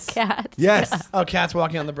about a Cats? cat. yes. Oh, cats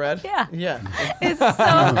walking on the bread. Yeah. Yeah.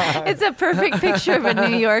 It's a perfect picture of a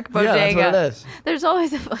New York bodega. Yeah, that's what it is. There's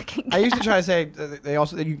always a fucking cat. I used to try to say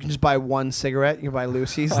that you can just buy one cigarette. You can buy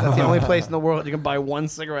Lucy's. That's the only place in the world you can buy one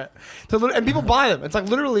cigarette. And people buy them. It's like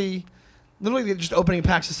literally they're just opening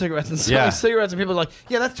packs of cigarettes and selling Yeah. cigarettes, and people are like,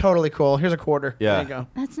 "Yeah, that's totally cool. Here's a quarter. Yeah. There you go."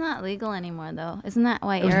 That's not legal anymore, though. Isn't that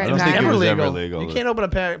why It was Eric don't think it Garner? was never ever legal. legal. You can't open a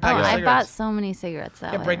pack Oh, of I cigarettes. bought so many cigarettes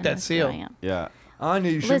that Yeah, way. break and that that's seal. who I am. Yeah.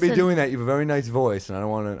 Anya, you should be Listen. doing that. You have a very nice voice, and I don't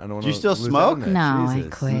want to. Do you still smoke? No, I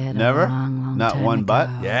Jesus. quit. Never? A long Not time one ago. butt?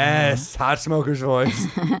 Yes, hot smoker's voice.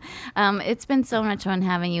 It's been so much fun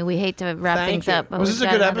having you. We hate to wrap Thank things you. up. But Was we've this a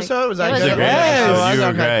got good another- episode? Was It that was It was a good? great Yes. episode. Oh, You were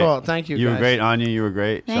okay, great. cool. Thank you, You were guys. great, Anya. You were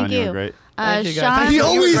great. Thank Sean, you you. were great. Thank you, guys. Sean, Thank He you.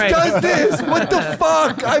 always Great. does this. What the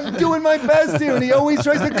fuck? I'm doing my best here, and he always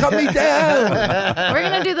tries to cut me down. we're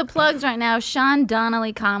going to do the plugs right now.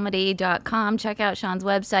 SeanDonnellyComedy.com. Check out Sean's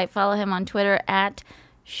website. Follow him on Twitter at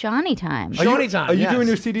Shawnee Time. Shawnee Time, Are you yes. doing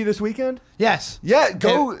your CD this weekend? Yes. Yeah,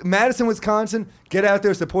 go Madison, Wisconsin. Get out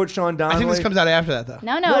there, support Sean Donnelly. I think this comes out after that, though.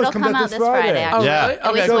 No, No, it'll it comes come out out this this Friday. Friday. actually. Yeah. really? We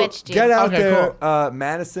Okay. So switched you. get out Okay, there, cool.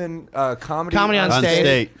 Madison comedy. Comedy on On stage.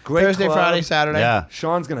 state. Great Thursday, club. Friday, Saturday. Yeah.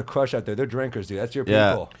 Sean's gonna crush out there. They're drinkers, dude. That's your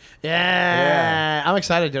Yeah. people. Yeah. I'm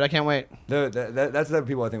excited, dude. I can't wait. That's the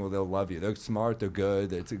people I think they'll love you. They're smart. They're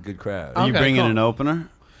good. It's a good crowd. Are you Okay, bringing cool. an opener?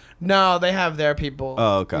 No, they have their people.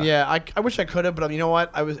 Oh, okay. Yeah, I wish I could have, but you know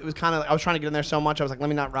what? It was kind of I was trying to get in there so much. I was like, let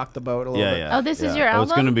me not rock the boat a little Yeah, bit. yeah. Oh, this is yeah. your Oh,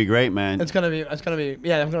 it's album? gonna be great, man. It's gonna be.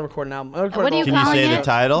 Yeah, I'm gonna record an album. What are you Can you calling say it? the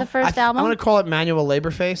title? The first I'm album? gonna call it Manual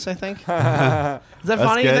Labor Face. I think. Is that That's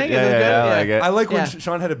funny? You good. think? Yeah, Is it yeah, good? yeah, I like it. I like when Yeah.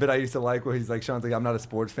 Sean had a bit I used to like where he's like, Sean's like, I'm not a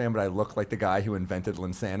sports fan, but I look like the guy who invented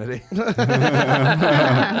Linsanity.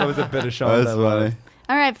 That was a bit of Sean. That's that I loved. funny.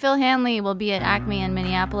 All right, Phil Hanley will be at Acme in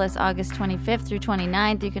Minneapolis August 25th through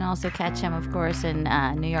 29th. You can also catch him, of course, in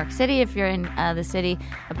New York City if you're in the city,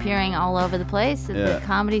 appearing all over the place at Yeah. the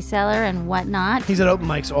Comedy Cellar and whatnot. He's at open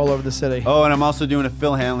mics all over the city. Oh, and I'm also doing a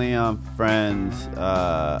Phil Hanley on Friends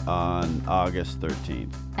on August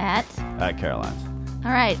 13th At at Caroline's.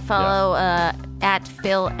 all right, follow at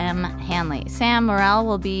Phil M Hanley. Sam Morrell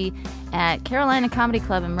will be at Carolina Comedy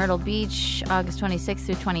Club in Myrtle Beach August 26th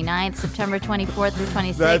through 29th, September 24th through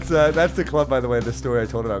 26th. That's the club, by the way. The story I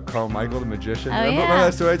told about Carl Michael, the magician. Oh, Remember yeah.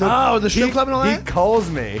 that story I told? Oh, the strip club and all He that? calls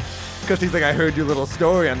me because he's like, I heard your little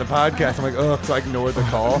story on the podcast. I'm like, oh, so I ignored the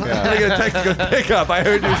call. And I get a text. He goes, pick up. I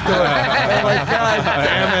heard your story. I'm like, God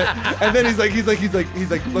damn it. And then he's like,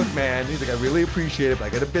 look, man. He's like, I really appreciate it, but I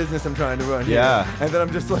got a business I'm trying to run. here." Yeah. And then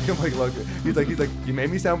I'm like, look. He's like, you made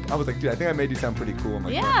me sound. I was like, dude, I think I made you sound pretty cool. I'm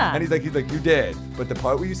like, Yeah. And he's like, you did. But the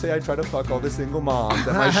part where you say I try to fuck all the single moms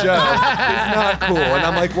at my show is not cool. And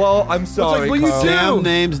I'm like, well, I'm sorry. well, you Carl. do. Sam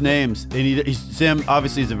names names. And Sam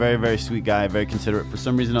obviously is a very, very sweet guy, very considerate. For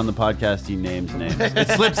some reason on the podcast, he names names. It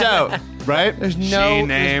slips out, right? There's no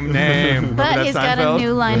name. But he's got a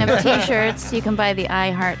new line of T-shirts. You can buy the I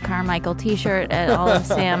Heart Carmichael T-shirt at all of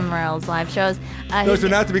Sam Morrell's live shows. Those his- are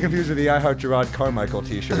not to be confused with the I Heart Gerard Carmichael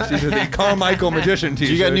t-shirts. These are the Carmichael Magician Do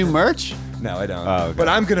t-shirts. you got new merch? No, I don't. Oh, okay. But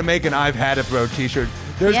I'm going to make an I've Had It Bro t-shirt.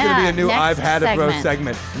 There's going to Yeah, be a new next I've Had It Bro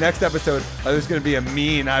segment. segment. Next episode, there's going to be a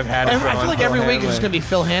mean I've Had It Bro. I feel on like Phil every week Hanley. is just gonna be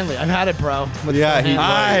Phil Hanley. I've had it, bro. with Yeah, Phil he- Hanley.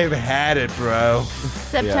 I've had it, bro.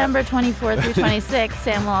 September 24th through 26th.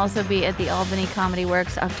 Sam will also be at the Albany Comedy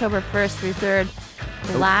Works October 1st through 3rd.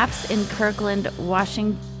 Laughs in Kirkland,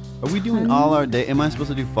 Washington. Are we doing all our day? Am I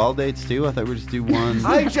supposed to do fall dates too? I thought we were just do one.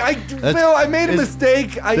 Phil, I made a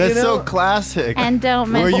mistake. That's so classic. And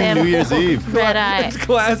don't Where miss are you him. New Year's Eve? Red Eye. It's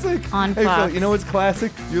classic. On Hey, Phil, Fox. you know what's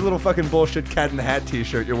classic? Your little fucking bullshit cat in the hat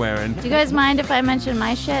t-shirt you're wearing. Do you guys mind if I mention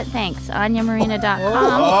my shit? Thanks.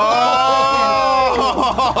 AnyaMarina.com.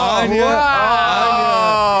 Anya.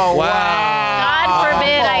 Wow. God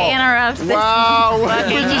forbid I interrupt this. Wow,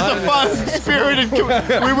 we're just a fun, spirited. We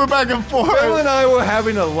were back and forth. Phil and I were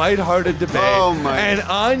having a lighthearted debate. Oh, my. And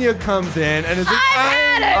Anya comes in and is like,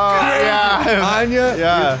 yeah. Anya,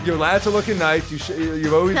 Yeah. your lats are looking nice.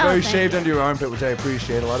 You're always No, very thank shaved you. under your armpit, which I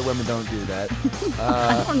appreciate. A lot of women don't do that.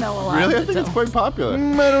 I don't know a lot. Really? I think it's quite popular.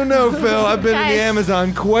 I don't know, Phil. I've been in Guys. the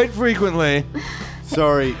Amazon quite frequently.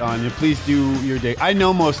 Sorry, Anya. Please do your date. I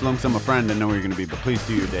know most of them 'cause I'm a friend. I know where you're going to be, but please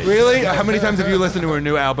do your date. Really? How many times have you listened to her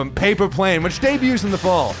new album, Paper Plane, which debuts in the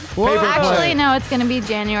fall? Paper Actually, Plane. no, it's going to be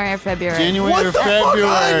January or February. January What or the fuck,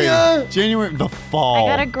 February? Anya? January, the fall.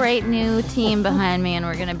 I got a great new team behind me, and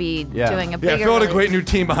we're going to be Yeah. doing a Yeah, bigger Phil had a release. great new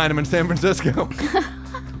team behind him in San Francisco.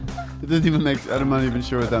 It doesn't even make. I'm not even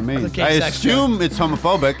sure what that means. It's a I gay sex assume it's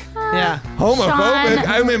homophobic. Yeah. Homophobic? Sean, I'm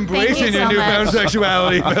thank embracing you your so newfound much.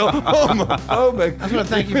 sexuality, Phil. Homophobic. I just want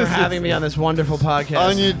to thank you for having me on this wonderful podcast.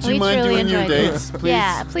 Anya, do you We mind truly doing your enjoyed it. dates, please?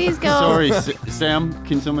 Yeah, please go Sorry, Sam.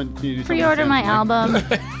 Can you do something? pre-order Sam? my album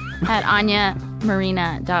at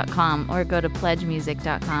AnyaMarina.com or go to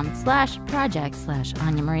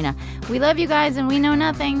pledgemusic.com/project/Anya Marina. We love you guys and we know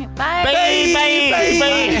nothing. Bye. Bye. Bye.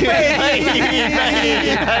 Bye.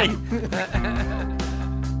 Bye. Bye. Bye.